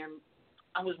once again,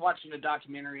 I was watching a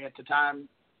documentary at the time.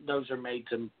 Those are made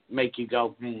to make you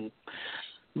go,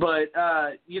 But,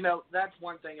 that's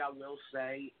one thing I will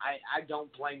say. I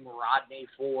don't blame Rodney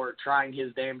for trying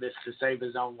his damnedest to save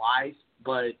his own life,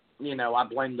 but, I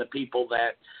blame the people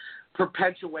that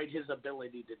perpetuate his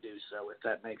ability to do so, if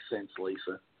that makes sense,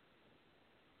 Lisa.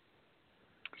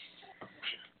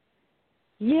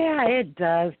 Yeah, it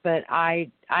does, but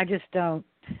I just don't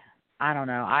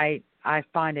know. I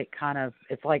find it kind of,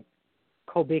 it's like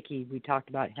Kolbicki, we talked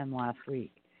about him last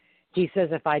week. He says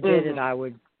if I did it, I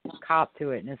would cop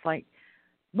to it. And it's like,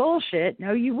 bullshit.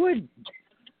 No, you wouldn't.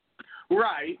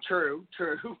 Right. True.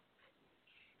 Who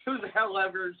the hell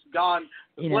ever's gone?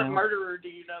 What murderer do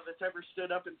you know that's ever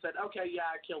stood up and said, okay, yeah,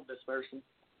 I killed this person?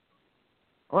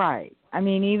 Right. I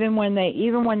mean, even when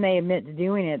they admit to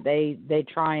doing it, they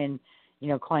try and,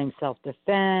 claim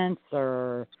self-defense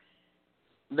or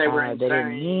they didn't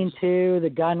mean to. The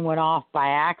gun went off by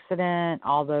accident.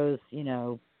 All those,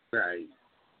 Right.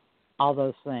 All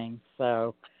those things.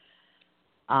 So,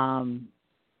 but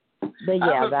yeah,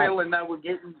 I have a feeling that we're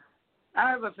getting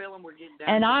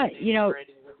down. And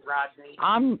with Rodney.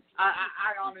 I'm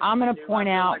going to point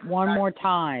out like one more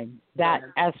time that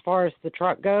as far as the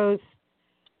truck goes,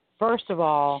 first of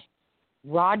all,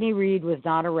 Rodney Reed was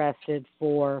not arrested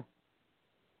for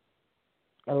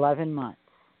 11 months.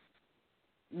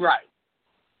 Right.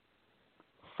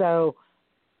 So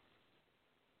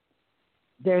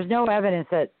there's no evidence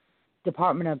that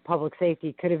Department of Public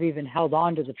Safety could have even held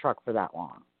on to the truck for that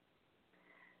long.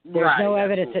 There's no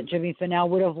evidence that Jimmy Finnell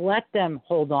would have let them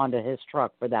hold on to his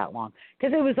truck for that long,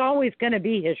 because it was always going to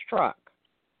be his truck.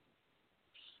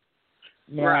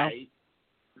 Right.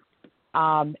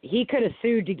 He could have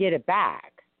sued to get it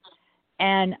back.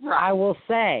 And I will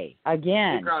say,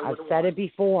 again, I've said it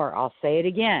before, I'll say it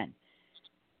again.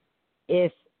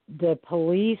 If the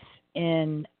police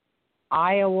in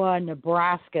Iowa,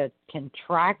 Nebraska can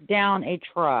track down a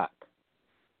truck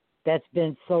that's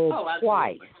been sold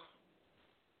twice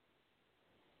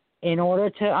in order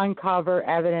to uncover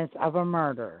evidence of a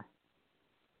murder,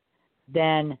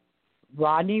 then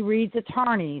Rodney Reed's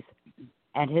attorneys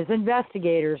and his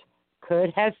investigators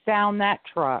could have found that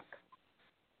truck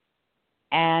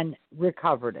and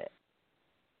recovered it.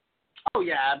 Oh,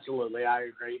 yeah, absolutely. I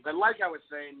agree. But like I was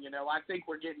saying, I think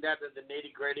we're getting down to the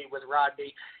nitty-gritty with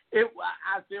Rodney.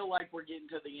 I feel like we're getting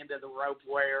to the end of the rope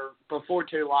where before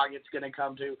too long it's going to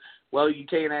come to, well, you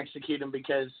can't execute him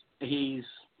because he's,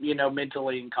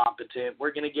 mentally incompetent.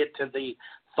 We're going to get to the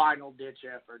final ditch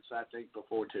efforts, I think,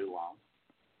 before too long.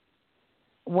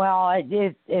 Well,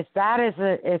 if that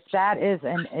is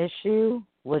an issue,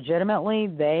 legitimately,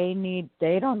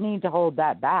 they don't need to hold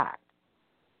that back.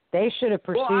 They should have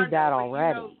pursued that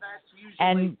already.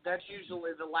 That's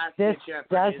usually the last ditch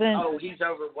effort. He's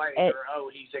overweight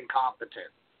or he's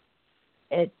incompetent.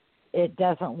 It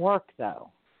doesn't work though.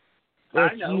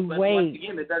 I know, but once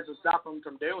again, it doesn't stop them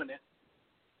from doing it.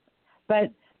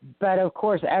 But of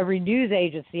course, every news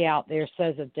agency out there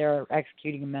says that they're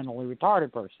executing a mentally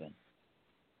retarded person.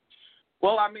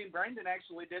 Well, I mean, Brandon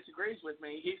actually disagrees with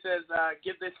me. He says,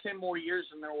 give this 10 more years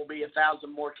and there will be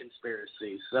 1,000 more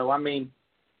conspiracies. So, I mean,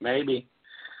 maybe.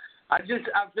 I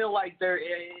feel like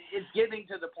it's getting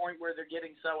to the point where they're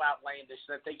getting so outlandish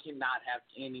that they cannot have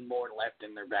any more left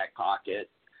in their back pocket.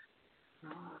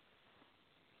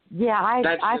 Yeah,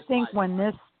 I think when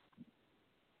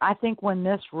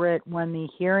the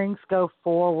hearings go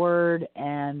forward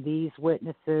and these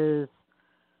witnesses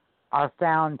are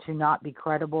found to not be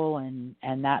credible,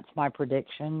 and that's my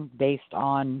prediction based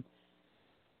on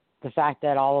the fact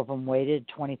that all of them waited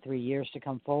 23 years to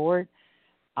come forward.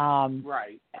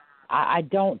 Right. I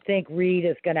don't think Reed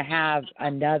is going to have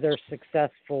another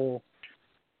successful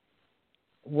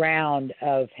round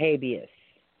of habeas.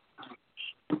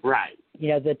 Right.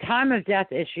 The time of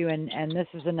death issue, and this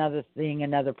is another thing,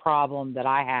 another problem that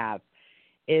I have,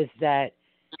 is that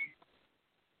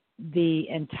the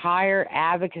entire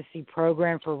advocacy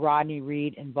program for Rodney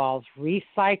Reed involves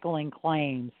recycling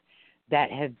claims that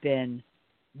have been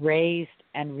raised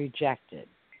and rejected.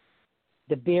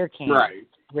 The beer can, Right.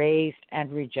 raised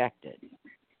and rejected.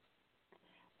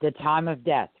 The time of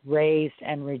death, raised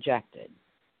and rejected.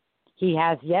 He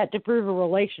has yet to prove a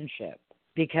relationship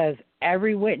because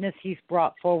every witness he's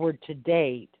brought forward to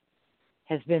date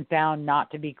has been found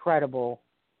not to be credible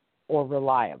or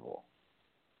reliable.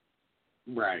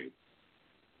 Right.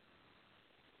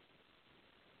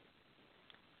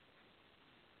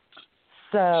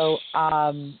 So,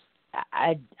 I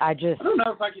just... I don't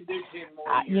know if I can do 10 more.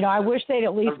 I wish they'd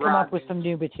at least come up with Rodney. some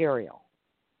new material.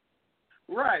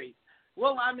 Right.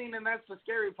 Well, I mean, and that's the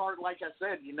scary part. Like I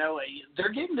said,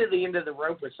 they're getting to the end of the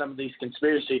rope with some of these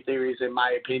conspiracy theories, in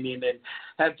my opinion. And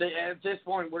at this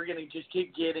point, we're going to just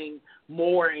keep getting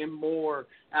more and more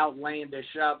outlandish.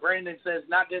 Brandon says,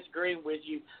 not disagreeing with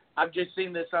you. I've just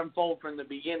seen this unfold from the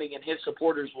beginning, and his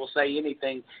supporters will say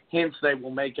anything, hence they will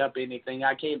make up anything.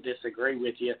 I can't disagree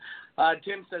with you.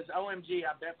 Tim says, OMG,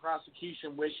 I bet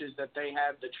prosecution wishes that they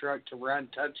had the truck to run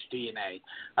touch DNA.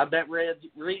 I bet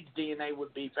Reed's DNA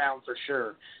would be found for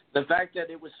sure. The fact that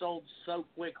it was sold so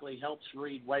quickly helps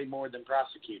Reed way more than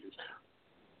prosecutors.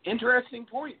 Interesting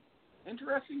point. Tim.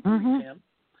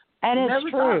 And it's Never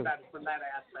true. thought about it from that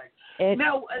aspect.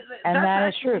 That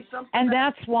is true.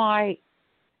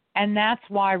 And that's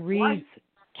why Reed's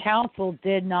counsel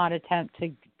did not attempt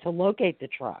to locate the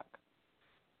truck.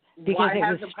 Because it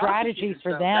was strategy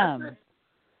for them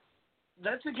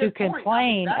that's a to good point.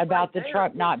 complain about the right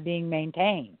truck not being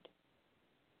maintained.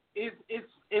 If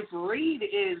Reed's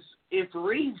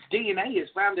DNA is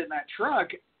found in that truck,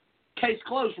 case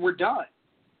closed, we're done.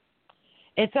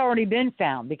 It's already been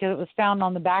found because it was found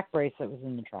on the back brace that was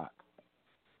in the truck.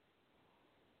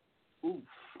 Oof.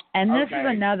 And this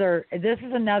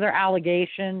is another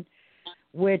allegation,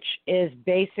 which is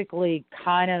basically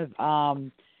kind of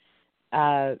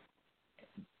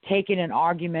taking an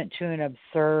argument to an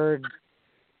absurd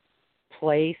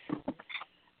place.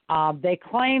 They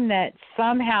claim that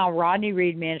somehow Rodney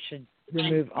Reed managed to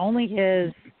remove only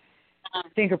his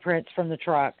fingerprints from the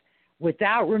truck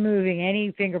without removing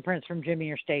any fingerprints from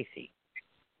Jimmy or Stacey.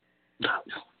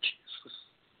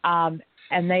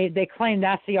 And they claim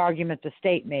that's the argument the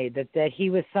state made, that he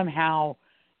was somehow,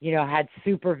 had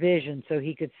supervision so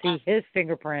he could see his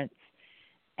fingerprints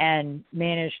and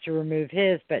managed to remove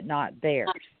his but not theirs.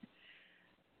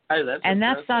 Hey,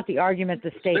 that's not the argument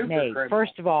the state made. Criminal.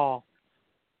 First of all,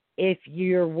 if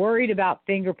you're worried about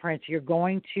fingerprints, you're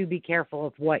going to be careful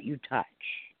of what you touch.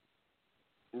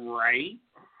 Right.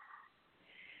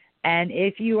 And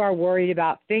if you are worried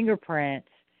about fingerprints,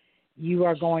 you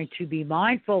are going to be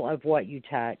mindful of what you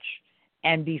touch,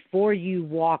 and before you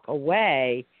walk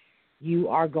away, you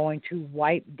are going to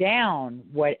wipe down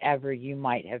whatever you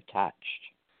might have touched.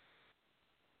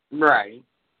 Right.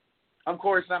 Of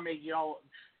course, I mean,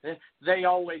 they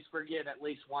always forget at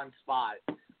least one spot.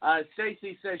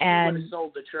 Stacey says she would have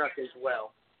sold the truck as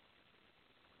well.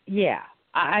 Yeah.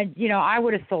 I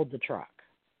would have sold the truck.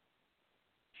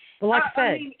 But like I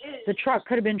said, the truck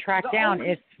could have been tracked down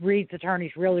if Reed's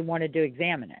attorneys really wanted to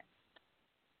examine it.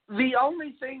 The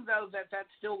only thing, though, that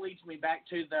still leads me back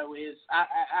to, though, is,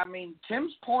 I mean,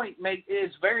 Tim's point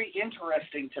is very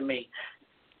interesting to me.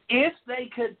 If they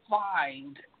could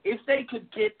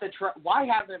get the truck, why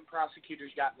haven't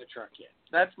prosecutors gotten the truck yet?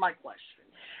 That's my question.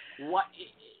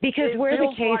 Because where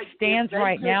the case stands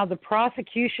right now, the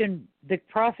prosecution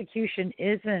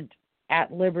isn't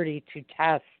at liberty to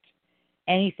test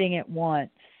anything it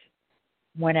wants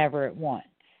whenever it wants.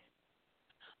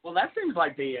 Well, that seems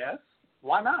like BS.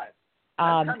 Why not?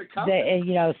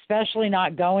 Especially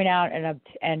not going out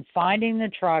and finding the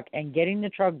truck and getting the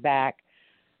truck back,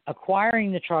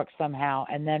 acquiring the truck somehow,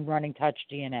 and then running touch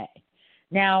DNA.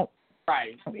 Now,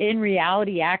 right. In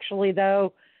reality, actually,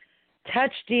 though,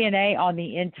 touch DNA on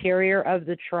the interior of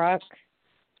the truck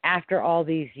after all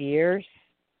these years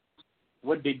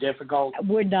would be difficult.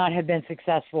 Would not have been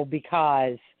successful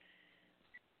because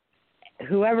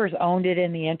whoever's owned it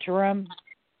in the interim,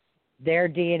 their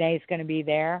DNA is going to be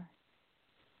there.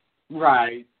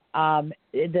 Right.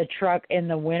 The truck in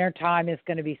the wintertime is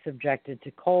going to be subjected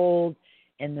to cold.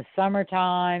 In the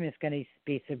summertime, it's going to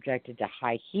be subjected to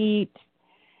high heat.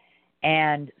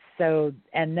 And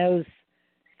those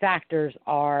factors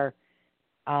are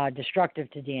destructive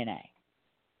to DNA.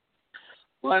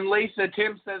 Well, and Lisa,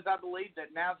 Tim says, I believe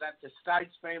that now that the Stites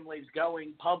family is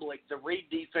going public, the Reed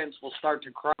defense will start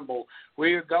to crumble.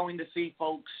 We are going to see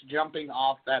folks jumping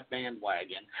off that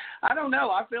bandwagon. I don't know.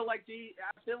 I feel like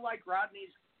Rodney's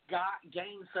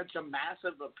gained such a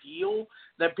massive appeal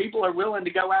that people are willing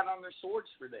to go out on their swords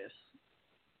for this.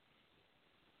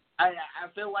 I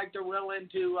feel like they're willing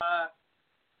to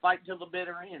fight till the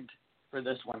bitter end for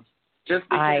this one, just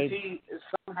because he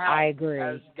somehow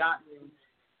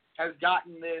has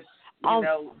gotten this,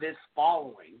 this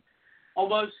following.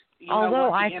 Almost,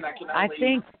 although I can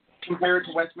only compare it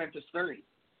to West Memphis 30.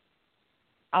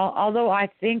 Although I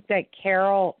think that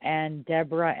Carol and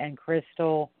Deborah and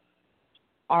Crystal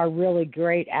are really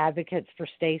great advocates for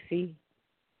Stacey.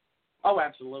 Oh,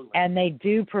 absolutely. And they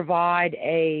do provide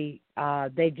a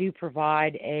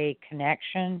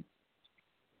connection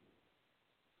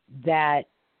that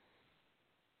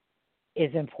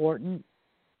is important.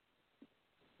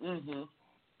 Mm-hmm.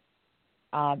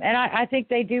 And I think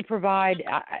they do provide.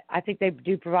 I think they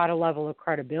do provide a level of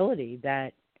credibility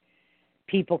that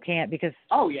people can't, because.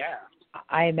 Oh yeah.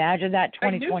 I imagine that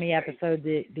 2020 episode,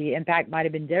 the impact might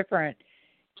have been different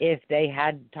if they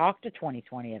had talked to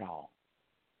 2020 at all.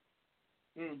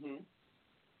 Mm-hmm.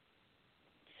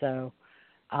 So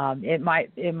it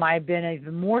might have been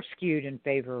even more skewed in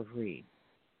favor of Reed.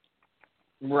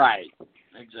 Right.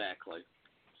 Exactly.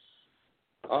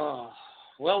 Oh.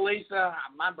 Well, Lisa,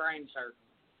 my brain's hurting.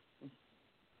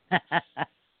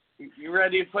 You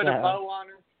ready to put a bow on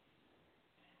her?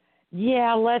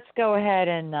 Yeah, let's go ahead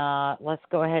and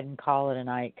call it a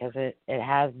night, because it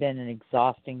has been an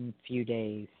exhausting few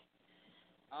days.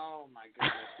 Oh my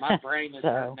goodness, my brain is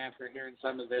hurting after hearing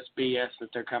some of this BS that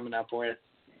they're coming up with.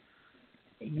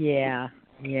 Yeah,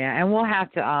 and we'll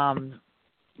have to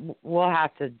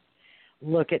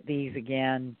look at these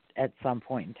again at some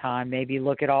point in time. Maybe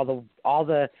look at all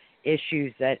the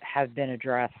issues that have been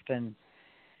addressed and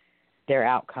their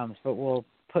outcomes. But we'll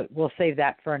save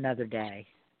that for another day.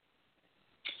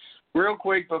 Real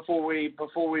quick before we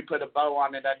put a bow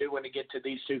on it, I do want to get to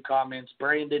these two comments.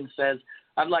 Brandon says,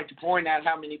 I'd like to point out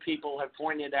how many people have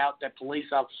pointed out that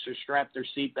police officers strap their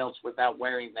seatbelts without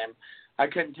wearing them. I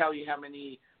couldn't tell you how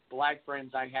many black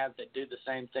friends I have that do the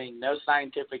same thing. No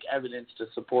scientific evidence to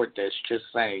support this, just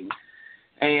saying.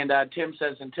 And Tim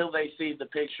says, until they see the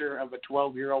picture of a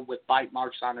 12-year-old with bite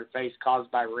marks on her face caused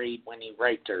by Reed when he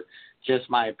raped her. Just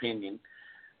my opinion.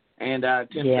 And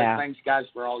Tim says, thanks, guys,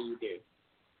 for all you do.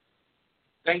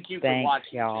 Thank you for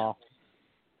watching, y'all. Tim.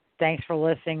 Thanks for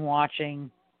listening,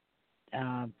 watching.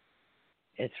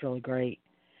 It's really great.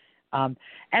 And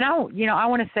I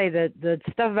want to say that the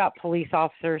stuff about police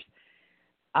officers,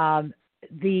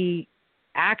 the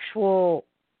actual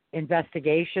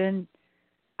investigation,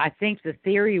 I think the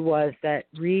theory was that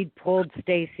Reed pulled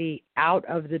Stacey out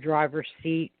of the driver's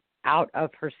seat, out of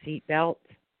her seatbelt,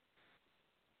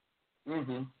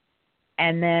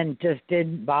 and then just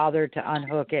didn't bother to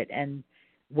unhook it and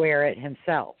wear it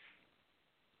himself.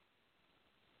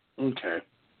 Okay.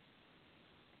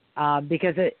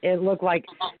 Because it looked like,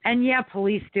 and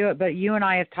police do it, but you and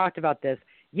I have talked about this.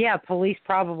 Yeah, police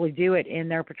probably do it in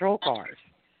their patrol cars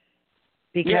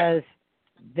because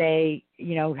they,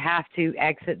 have to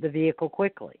exit the vehicle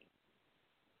quickly.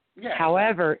 Yeah.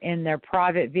 However, in their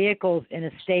private vehicles in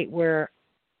a state where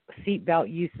seatbelt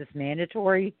use is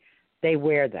mandatory, they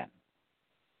wear them.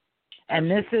 And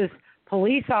this is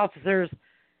police officers.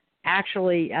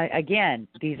 Actually, again,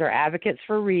 these are advocates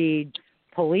for Reed,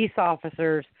 police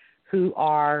officers who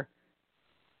are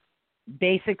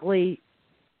basically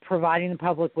providing the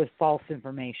public with false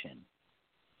information.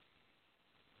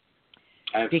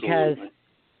 Absolutely. Because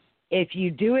if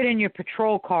you do it in your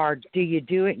patrol car, do you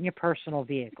do it in your personal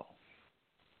vehicle?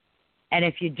 And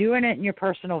if you're doing it in your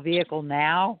personal vehicle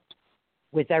now,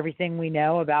 with everything we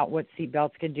know about what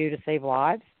seatbelts can do to save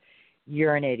lives,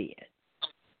 you're an idiot.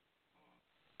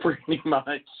 Pretty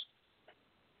much.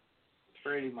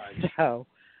 So,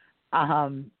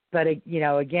 but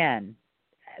again,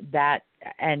 that,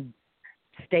 and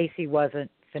Stacey wasn't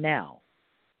Fennell.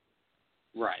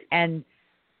 Right. And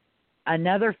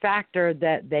another factor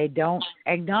that they don't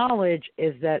acknowledge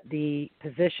is that the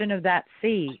position of that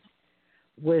seat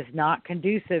was not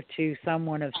conducive to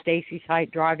someone of Stacey's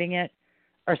height driving it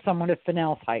or someone of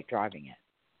Fennell's height driving it.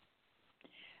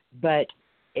 But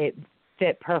it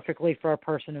fit perfectly for a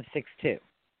person of 6'2",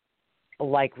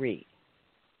 like Reed.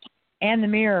 And the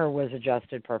mirror was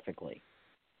adjusted perfectly.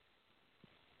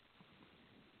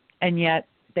 And yet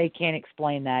they can't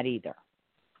explain that either.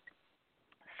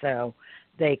 So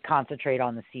they concentrate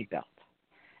on the seatbelt.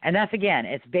 And that's, again,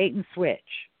 it's bait and switch.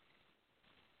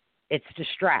 It's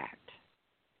distract.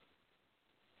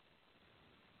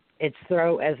 It's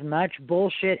throw as much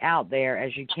bullshit out there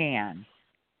as you can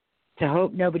to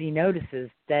hope nobody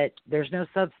notices that there's no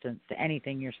substance to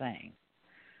anything you're saying.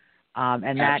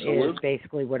 And that is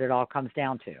basically what it all comes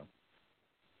down to.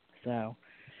 So,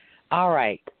 all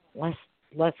right,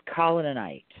 let's call it a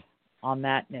night on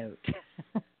that note.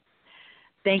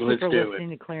 Thank you for listening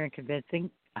to Clear and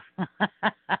Convincing.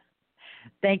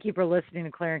 Thank you for listening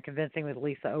to Clear and Convincing with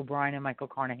Lisa O'Brien and Michael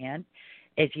Carnahan.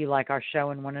 If you like our show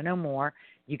and want to know more,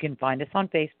 you can find us on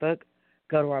Facebook.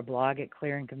 Go to our blog at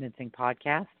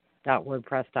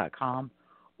clearandconvincingpodcast.wordpress.com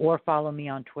or follow me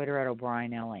on Twitter at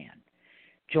O'BrienLN.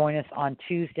 Join us on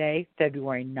Tuesday,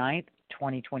 February 9th,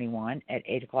 2021 at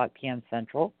 8 o'clock p.m.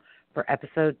 Central for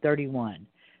episode 31,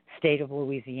 State of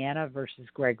Louisiana versus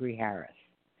Gregory Harris.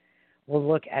 We'll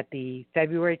look at the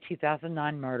February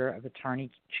 2009 murder of attorney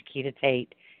Chiquita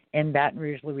Tate in Baton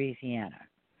Rouge, Louisiana.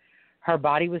 Her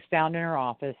body was found in her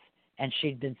office, and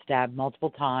she'd been stabbed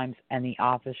multiple times, and the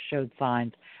office showed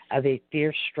signs of a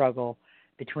fierce struggle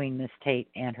between Miss Tate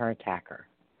and her attacker.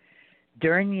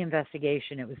 During the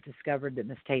investigation, it was discovered that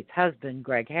Miss Tate's husband,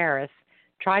 Greg Harris,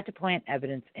 tried to plant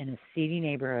evidence in a seedy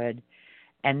neighborhood,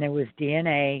 and there was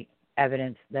DNA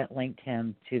evidence that linked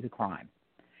him to the crime.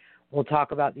 We'll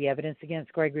talk about the evidence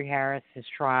against Gregory Harris, his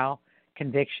trial,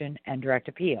 conviction, and direct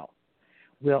appeal.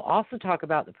 We'll also talk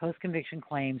about the post-conviction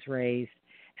claims raised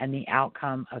and the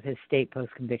outcome of his state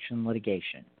post-conviction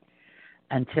litigation.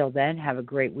 Until then, have a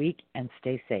great week and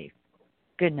stay safe.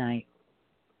 Good night.